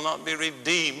creation will not be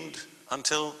redeemed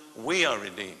until we are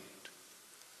redeemed.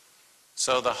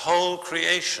 So the whole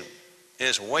creation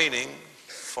is waiting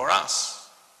for us.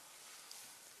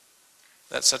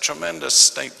 That's a tremendous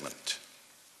statement.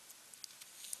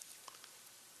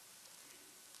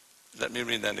 Let me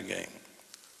read that again.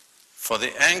 For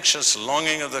the anxious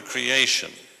longing of the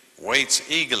creation waits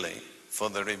eagerly for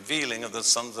the revealing of the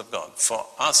sons of God, for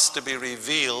us to be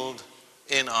revealed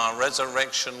in our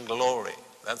resurrection glory.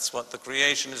 That's what the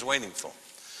creation is waiting for.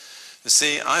 You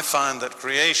see, I find that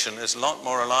creation is a lot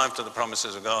more alive to the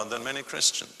promises of God than many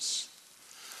Christians.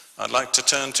 I'd like to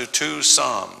turn to 2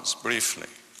 Psalms briefly.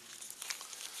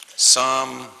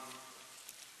 Psalm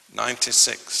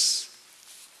 96,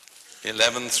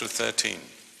 11 through 13.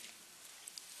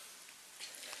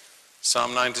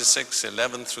 Psalm 96,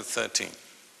 11 through 13.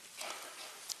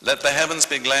 Let the heavens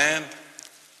be glad,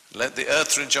 let the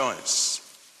earth rejoice.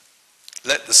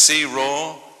 Let the sea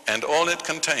roar and all it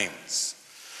contains.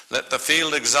 Let the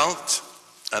field exult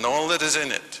and all that is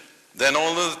in it. Then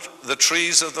all the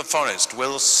trees of the forest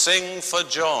will sing for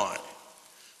joy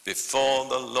before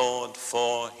the Lord,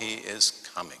 for he is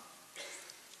coming.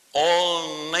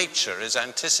 All nature is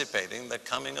anticipating the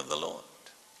coming of the Lord.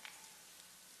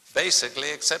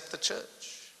 Basically, except the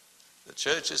church. The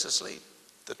church is asleep.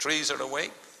 The trees are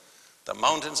awake. The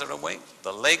mountains are awake.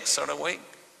 The lakes are awake.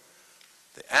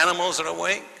 The animals are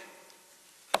awake.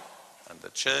 And the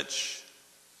church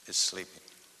is sleeping.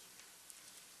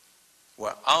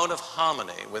 We're out of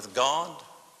harmony with God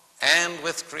and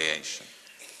with creation.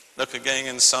 Look again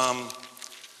in Psalm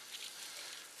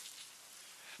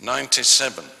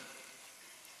 97,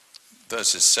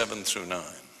 verses 7 through 9.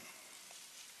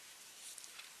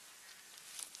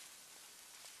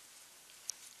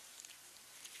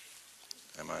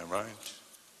 Am I right?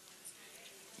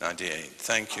 98.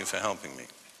 Thank you for helping me.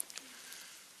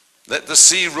 Let the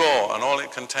sea roar and all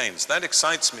it contains. That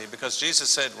excites me because Jesus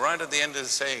said right at the end of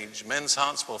this age, men's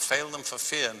hearts will fail them for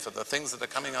fear and for the things that are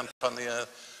coming upon the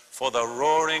earth, for the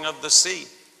roaring of the sea.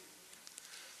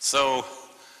 So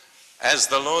as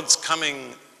the Lord's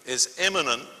coming is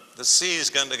imminent, the sea is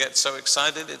going to get so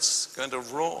excited it's going to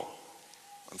roar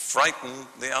and frighten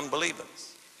the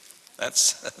unbelievers.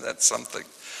 That's something.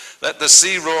 Let the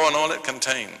sea roar and all it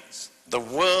contains, the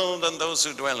world and those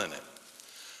who dwell in it.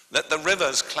 Let the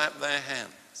rivers clap their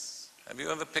hands. Have you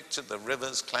ever pictured the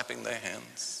rivers clapping their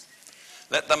hands?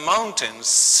 Let the mountains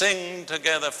sing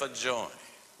together for joy.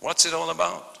 What's it all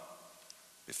about?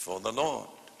 Before the Lord,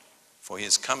 for he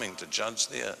is coming to judge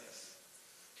the earth.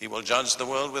 He will judge the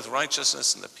world with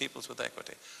righteousness and the peoples with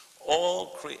equity.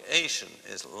 All creation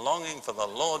is longing for the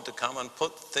Lord to come and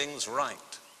put things right.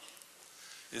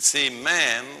 You see,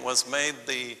 man was made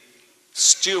the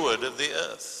steward of the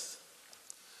earth.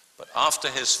 But after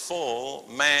his fall,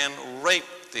 man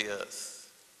raped the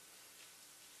earth.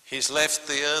 He's left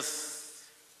the earth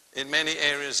in many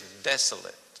areas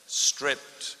desolate,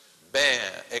 stripped,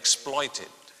 bare, exploited.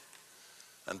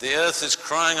 And the earth is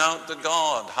crying out to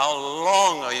God, how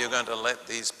long are you going to let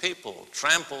these people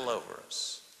trample over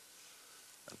us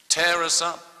and tear us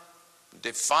up,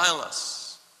 defile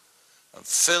us, and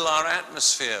fill our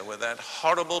atmosphere with that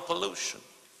horrible pollution?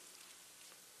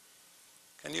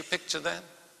 Can you picture that?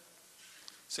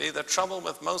 See, the trouble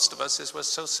with most of us is we're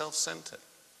so self-centered.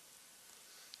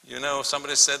 You know,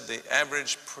 somebody said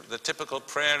the typical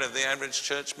prayer of the average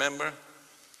church member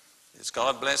is,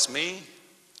 God bless me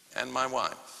and my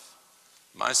wife,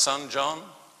 my son John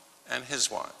and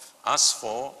his wife, us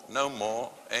four, no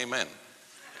more, amen.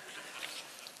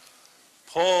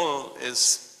 Paul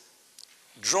is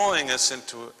drawing us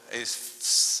into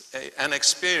an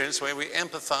experience where we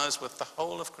empathize with the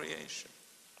whole of creation.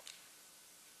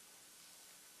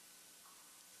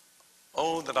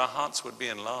 Oh, that our hearts would be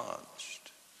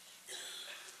enlarged.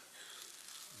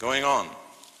 Going on,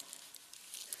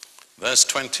 verse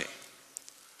 20.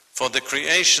 For the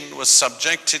creation was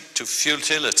subjected to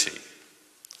futility.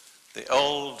 The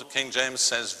old King James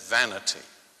says vanity,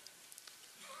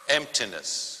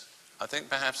 emptiness. I think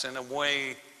perhaps in a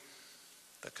way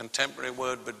the contemporary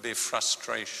word would be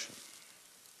frustration.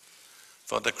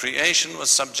 For the creation was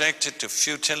subjected to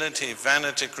futility,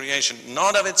 vanity, creation,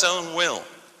 not of its own will,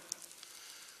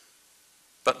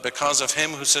 but because of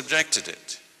him who subjected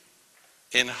it,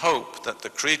 in hope that the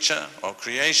creature or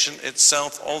creation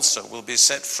itself also will be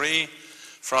set free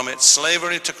from its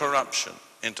slavery to corruption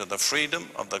into the freedom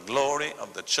of the glory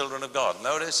of the children of God.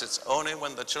 Notice, it's only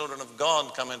when the children of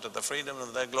God come into the freedom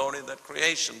of their glory that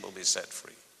creation will be set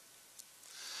free.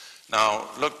 Now,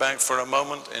 look back for a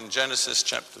moment in Genesis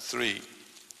chapter 3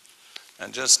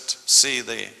 and just see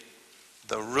the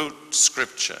root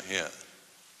scripture here.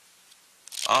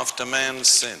 After man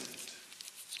sinned,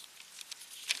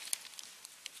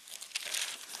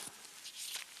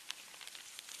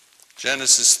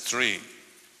 Genesis 3,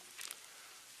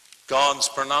 God's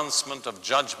pronouncement of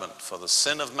judgment for the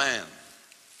sin of man.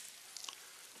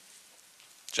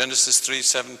 Genesis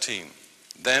 3:17.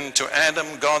 Then to Adam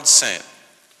God said,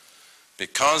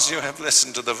 because you have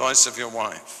listened to the voice of your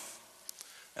wife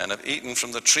and have eaten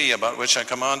from the tree about which I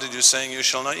commanded you, saying, you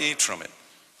shall not eat from it.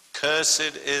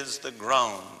 Cursed is the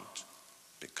ground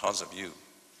because of you.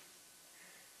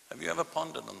 Have you ever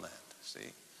pondered on that?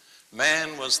 See?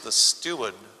 Man was the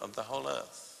steward of the whole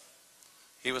earth.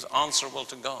 He was answerable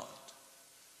to God.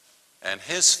 And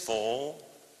his fall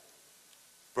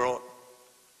brought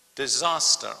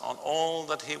disaster on all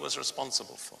that he was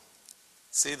responsible for.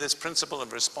 See, this principle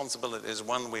of responsibility is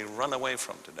one we run away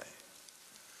from today.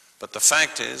 But the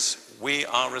fact is, we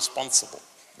are responsible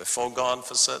before God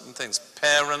for certain things.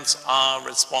 Parents are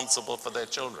responsible for their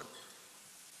children.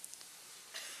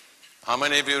 How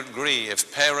many of you agree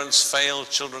if parents fail,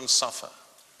 children suffer?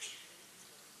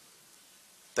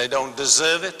 They don't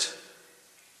deserve it,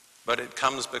 but it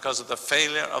comes because of the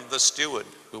failure of the steward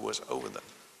who was over them.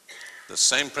 The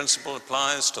same principle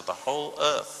applies to the whole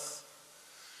earth.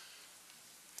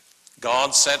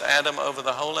 God set Adam over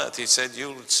the whole earth. He said,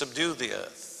 you'll subdue the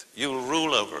earth. You'll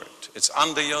rule over it. It's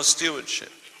under your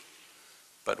stewardship.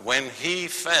 But when he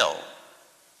fell,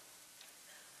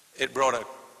 it brought a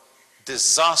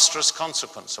disastrous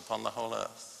consequence upon the whole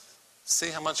earth. See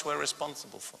how much we're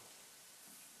responsible for.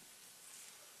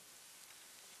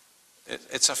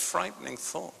 It's a frightening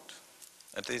thought.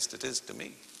 At least it is to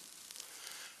me.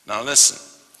 Now listen.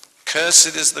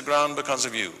 Cursed is the ground because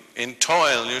of you. In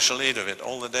toil you shall eat of it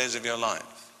all the days of your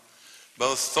life.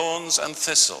 Both thorns and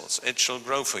thistles it shall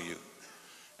grow for you,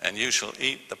 and you shall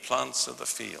eat the plants of the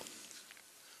field.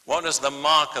 What is the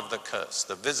mark of the curse?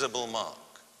 The visible mark.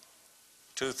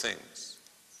 Two things,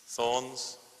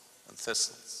 thorns and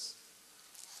thistles.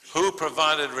 Who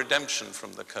provided redemption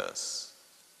from the curse?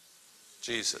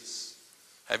 Jesus.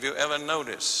 Have you ever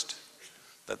noticed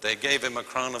that they gave him a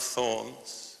crown of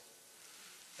thorns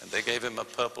and they gave him a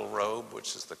purple robe,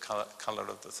 which is the color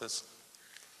of the thistle?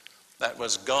 That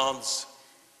was God's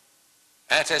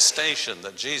attestation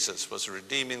that Jesus was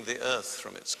redeeming the earth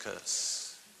from its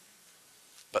curse.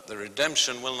 But the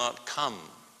redemption will not come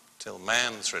till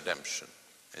man's redemption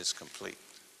is complete.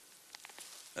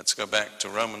 Let's go back to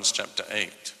Romans chapter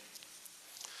 8.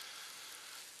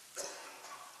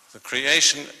 The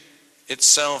creation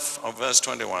itself, of verse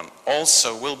 21,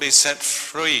 also will be set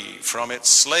free from its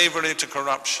slavery to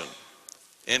corruption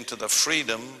into the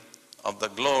freedom of the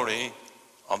glory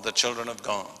of the children of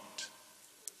God.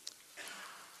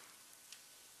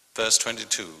 Verse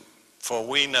 22, for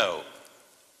we know,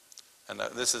 and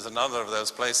this is another of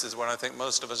those places where I think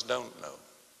most of us don't know,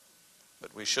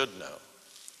 but we should know.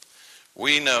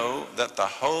 We know that the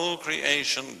whole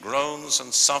creation groans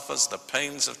and suffers the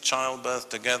pains of childbirth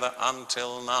together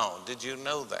until now. Did you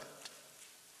know that?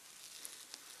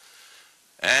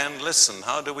 And listen,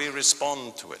 how do we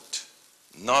respond to it?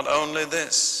 Not only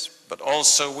this, but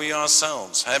also we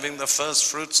ourselves, having the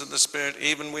first fruits of the Spirit,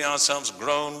 even we ourselves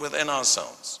groan within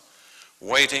ourselves,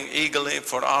 waiting eagerly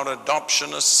for our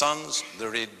adoption as sons, the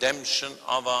redemption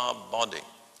of our body.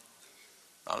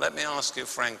 Now let me ask you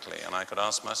frankly, and I could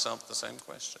ask myself the same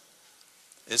question.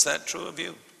 Is that true of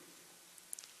you?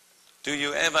 Do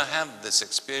you ever have this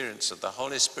experience of the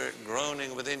Holy Spirit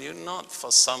groaning within you, not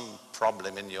for some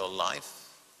problem in your life,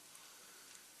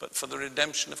 but for the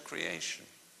redemption of creation?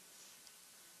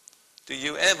 Do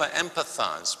you ever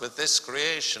empathize with this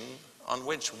creation on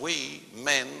which we,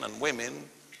 men and women,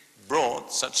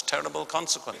 brought such terrible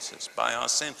consequences by our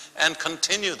sin and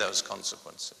continue those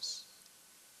consequences?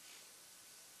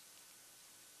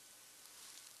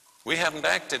 We haven't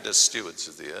acted as stewards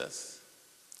of the earth.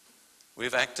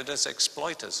 We've acted as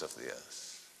exploiters of the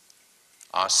earth.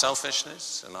 Our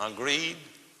selfishness and our greed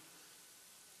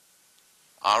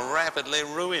are rapidly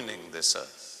ruining this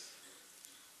earth.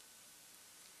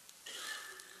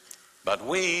 But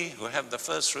we who have the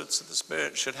first fruits of the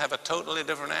Spirit should have a totally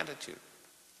different attitude.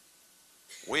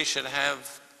 We should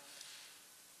have,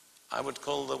 I would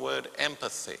call the word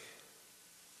empathy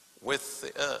with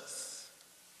the earth,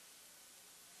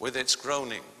 with its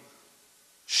groaning,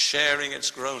 sharing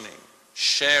its groaning,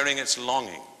 sharing its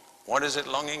longing. What is it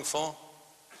longing for?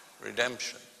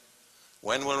 Redemption.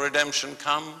 When will redemption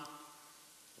come?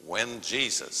 When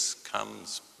Jesus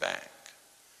comes back.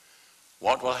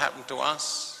 What will happen to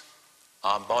us?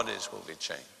 Our bodies will be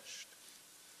changed.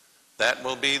 That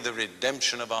will be the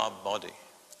redemption of our body.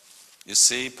 You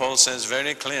see, Paul says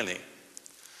very clearly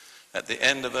at the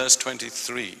end of verse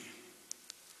 23,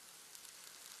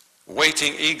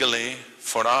 waiting eagerly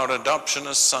for our adoption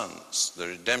as sons, the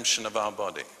redemption of our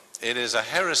body. It is a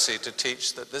heresy to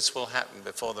teach that this will happen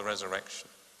before the resurrection.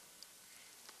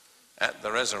 At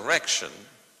the resurrection,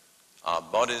 our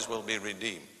bodies will be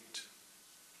redeemed.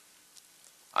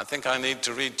 I think I need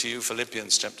to read to you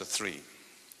Philippians chapter 3.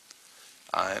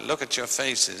 I look at your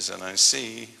faces and I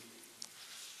see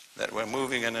that we're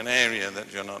moving in an area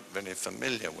that you're not very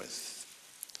familiar with.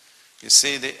 You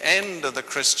see, the end of the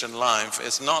Christian life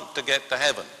is not to get to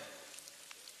heaven.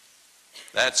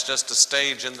 That's just a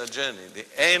stage in the journey. The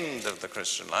end of the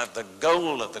Christian life, the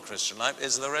goal of the Christian life,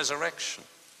 is the resurrection.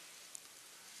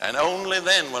 And only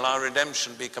then will our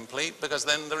redemption be complete, because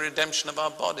then the redemption of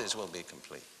our bodies will be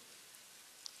complete.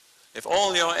 If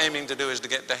all you're aiming to do is to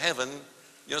get to heaven,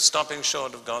 you're stopping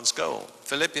short of God's goal.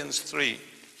 Philippians 3,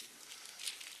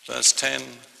 verse 10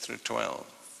 through 12.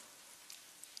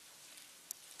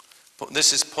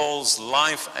 This is Paul's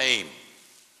life aim,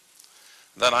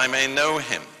 that I may know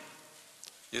him.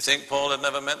 You think Paul had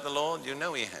never met the Lord? You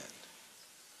know he had.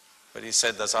 But he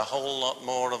said, there's a whole lot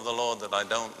more of the Lord that I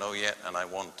don't know yet, and I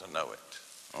want to know it.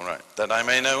 All right, that I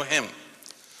may know him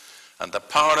and the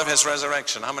power of his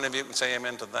resurrection. How many of you can say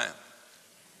amen to that?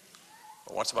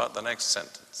 But what's about the next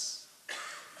sentence?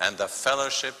 And the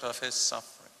fellowship of his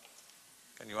suffering.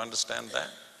 Can you understand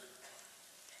that?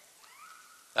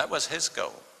 That was his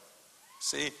goal.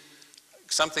 See,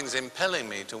 something's impelling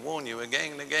me to warn you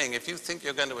again and again. If you think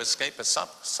you're going to escape a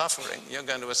suffering, you're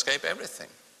going to escape everything.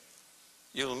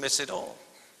 You'll miss it all.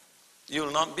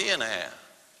 You'll not be an heir.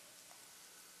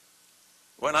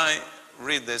 When I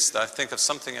read this, I think of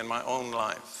something in my own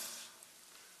life.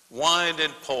 Why did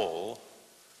Paul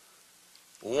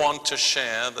want to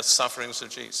share the sufferings of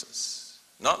Jesus?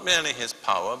 Not merely his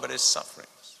power, but his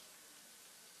sufferings.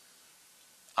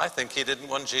 I think he didn't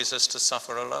want Jesus to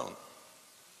suffer alone.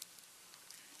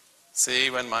 See,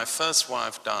 when my first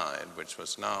wife died, which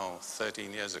was now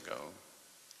 13 years ago,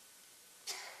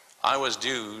 I was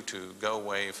due to go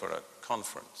away for a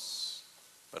conference.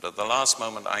 But at the last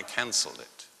moment, I canceled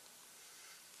it.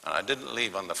 And I didn't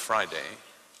leave on the Friday.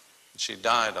 She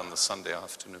died on the Sunday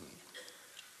afternoon.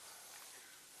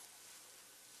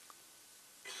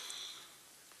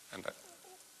 And I've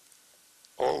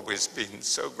always been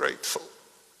so grateful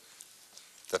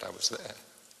that I was there.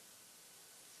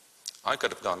 I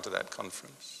could have gone to that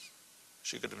conference.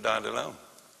 She could have died alone.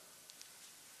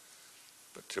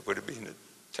 But it would have been a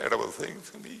terrible thing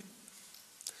for me.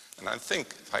 And I think,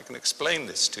 if I can explain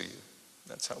this to you,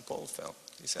 that's how Paul felt.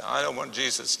 He said, I don't want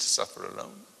Jesus to suffer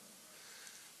alone.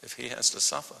 If he has to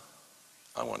suffer,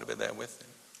 I want to be there with him.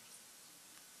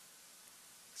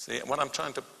 See, what I'm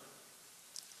trying to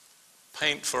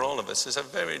paint for all of us is a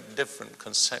very different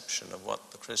conception of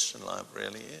what the Christian life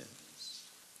really is.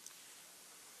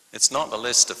 It's not a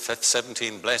list of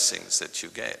 17 blessings that you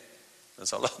get.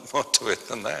 There's a lot more to it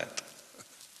than that.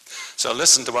 So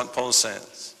listen to what Paul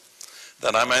says.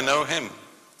 That I may know him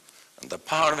and the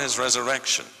power of his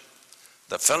resurrection,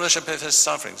 the fellowship of his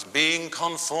sufferings, being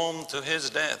conformed to his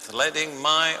death, letting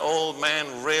my old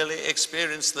man really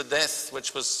experience the death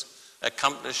which was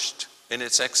accomplished in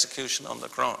its execution on the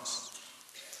cross.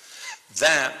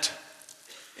 That,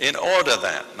 in order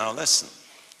that, now listen,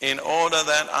 in order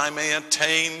that I may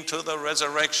attain to the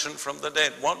resurrection from the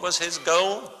dead. What was his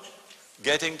goal?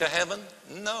 Getting to heaven?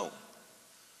 No.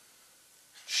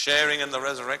 Sharing in the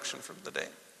resurrection from the dead.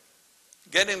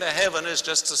 Getting to heaven is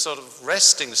just a sort of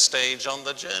resting stage on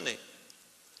the journey.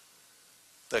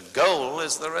 The goal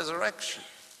is the resurrection.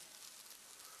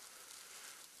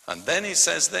 And then he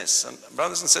says this, and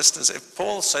brothers and sisters, if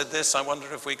Paul said this, I wonder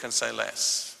if we can say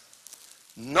less.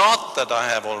 Not that I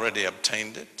have already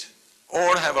obtained it,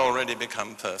 or have already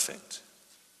become perfect.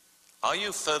 Are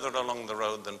you further along the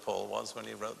road than Paul was when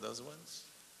he wrote those words?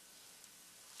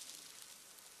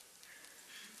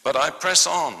 But I press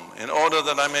on in order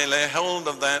that I may lay hold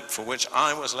of that for which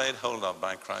I was laid hold of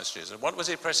by Christ Jesus. What was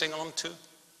he pressing on to?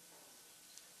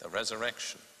 The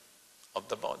resurrection of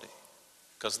the body.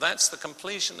 Because that's the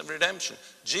completion of redemption.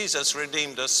 Jesus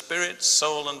redeemed us spirit,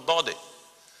 soul, and body.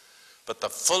 But the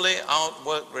fully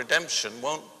outworked redemption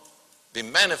won't be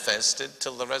manifested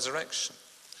till the resurrection.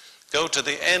 Go to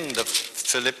the end of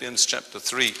Philippians chapter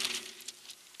 3,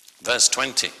 verse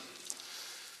 20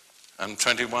 and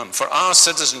 21. For our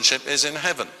citizenship is in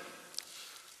heaven,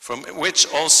 from which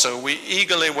also we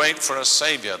eagerly wait for a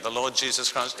Savior, the Lord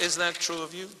Jesus Christ. Is that true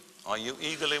of you? Are you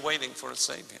eagerly waiting for a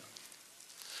Savior?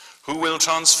 Who will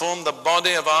transform the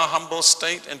body of our humble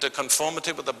state into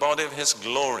conformity with the body of his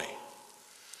glory,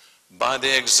 by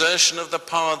the exertion of the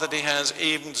power that he has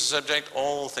even to subject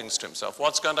all things to himself.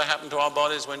 What's going to happen to our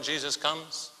bodies when Jesus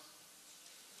comes?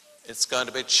 It's going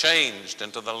to be changed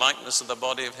into the likeness of the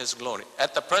body of his glory.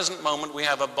 At the present moment, we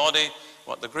have a body,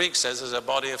 what the Greek says is a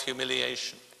body of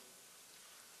humiliation.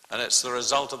 And it's the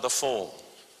result of the fall.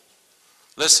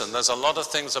 Listen, there's a lot of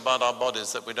things about our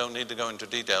bodies that we don't need to go into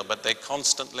detail, but they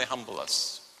constantly humble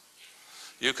us.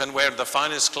 You can wear the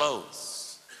finest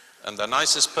clothes and the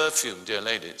nicest perfume, dear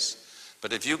ladies,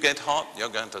 but if you get hot, you're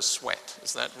going to sweat.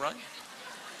 Is that right?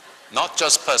 Not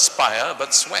just perspire,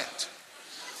 but sweat.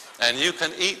 And you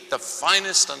can eat the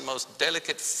finest and most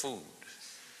delicate food,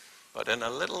 but in a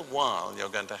little while, you're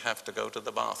going to have to go to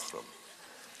the bathroom.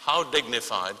 How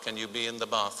dignified can you be in the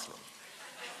bathroom?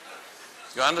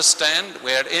 You understand?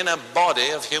 We're in a body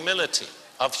of humility,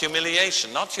 of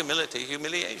humiliation, not humility,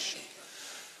 humiliation.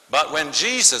 But when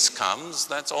Jesus comes,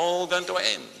 that's all going to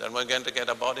end, and we're going to get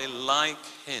a body like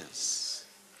his.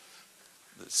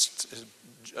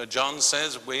 John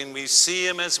says, when we see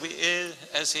him as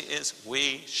he is,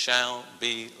 we shall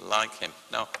be like him.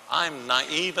 Now, I'm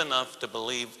naive enough to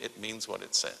believe it means what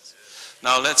it says.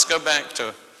 Now, let's go back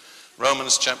to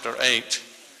Romans chapter 8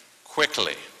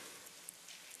 quickly.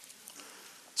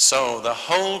 So the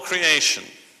whole creation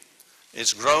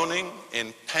is groaning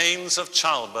in pains of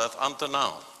childbirth unto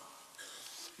now.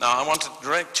 Now I want to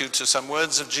direct you to some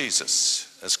words of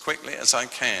Jesus as quickly as I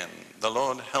can, the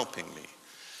Lord helping me.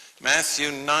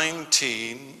 Matthew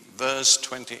 19, verse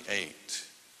 28.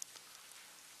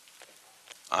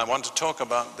 I want to talk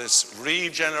about this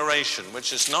regeneration,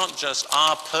 which is not just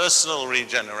our personal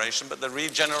regeneration, but the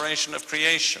regeneration of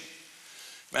creation.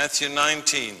 Matthew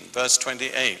 19, verse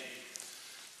 28.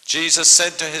 Jesus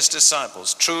said to his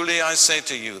disciples, truly I say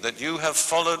to you that you who have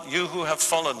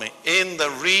followed me in the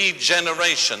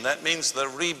regeneration, that means the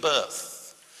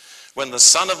rebirth. When the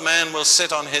Son of Man will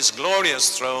sit on his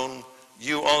glorious throne,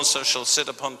 you also shall sit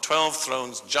upon 12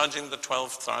 thrones, judging the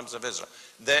 12 tribes of Israel.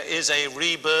 There is a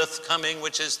rebirth coming,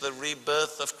 which is the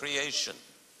rebirth of creation.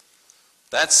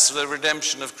 That's the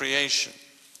redemption of creation.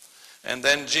 And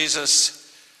then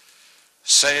Jesus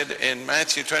said in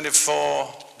Matthew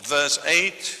 24, verse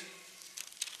 8,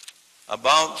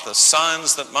 about the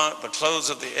signs that mark the close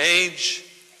of the age,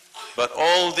 but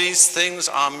all these things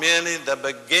are merely the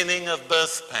beginning of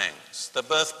birth pangs. The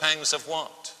birth pangs of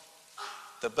what?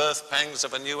 The birth pangs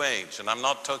of a new age. And I'm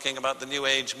not talking about the new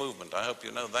age movement. I hope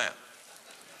you know that.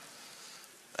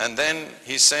 And then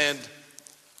he said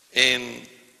in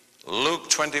Luke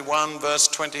 21, verse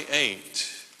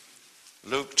 28,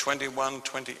 Luke 21,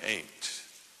 28,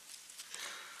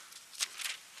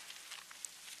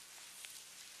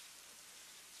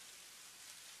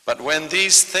 but when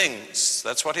these things,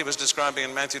 that's what he was describing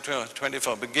in Matthew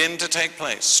 24, begin to take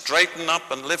place, straighten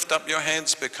up and lift up your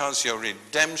heads because your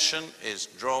redemption is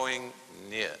drawing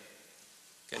near.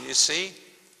 Can you see?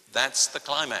 That's the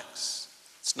climax.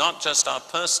 It's not just our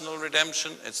personal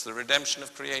redemption, it's the redemption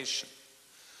of creation.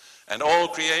 And all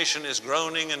creation is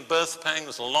groaning in birth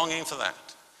pangs, longing for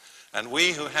that. And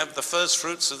we who have the first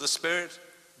fruits of the Spirit,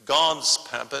 God's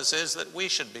purpose is that we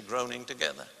should be groaning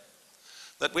together.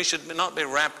 That we should not be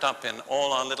wrapped up in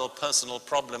all our little personal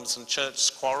problems and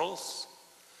church quarrels,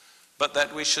 but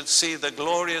that we should see the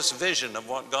glorious vision of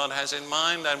what God has in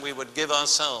mind, and we would give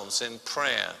ourselves in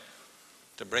prayer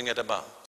to bring it about.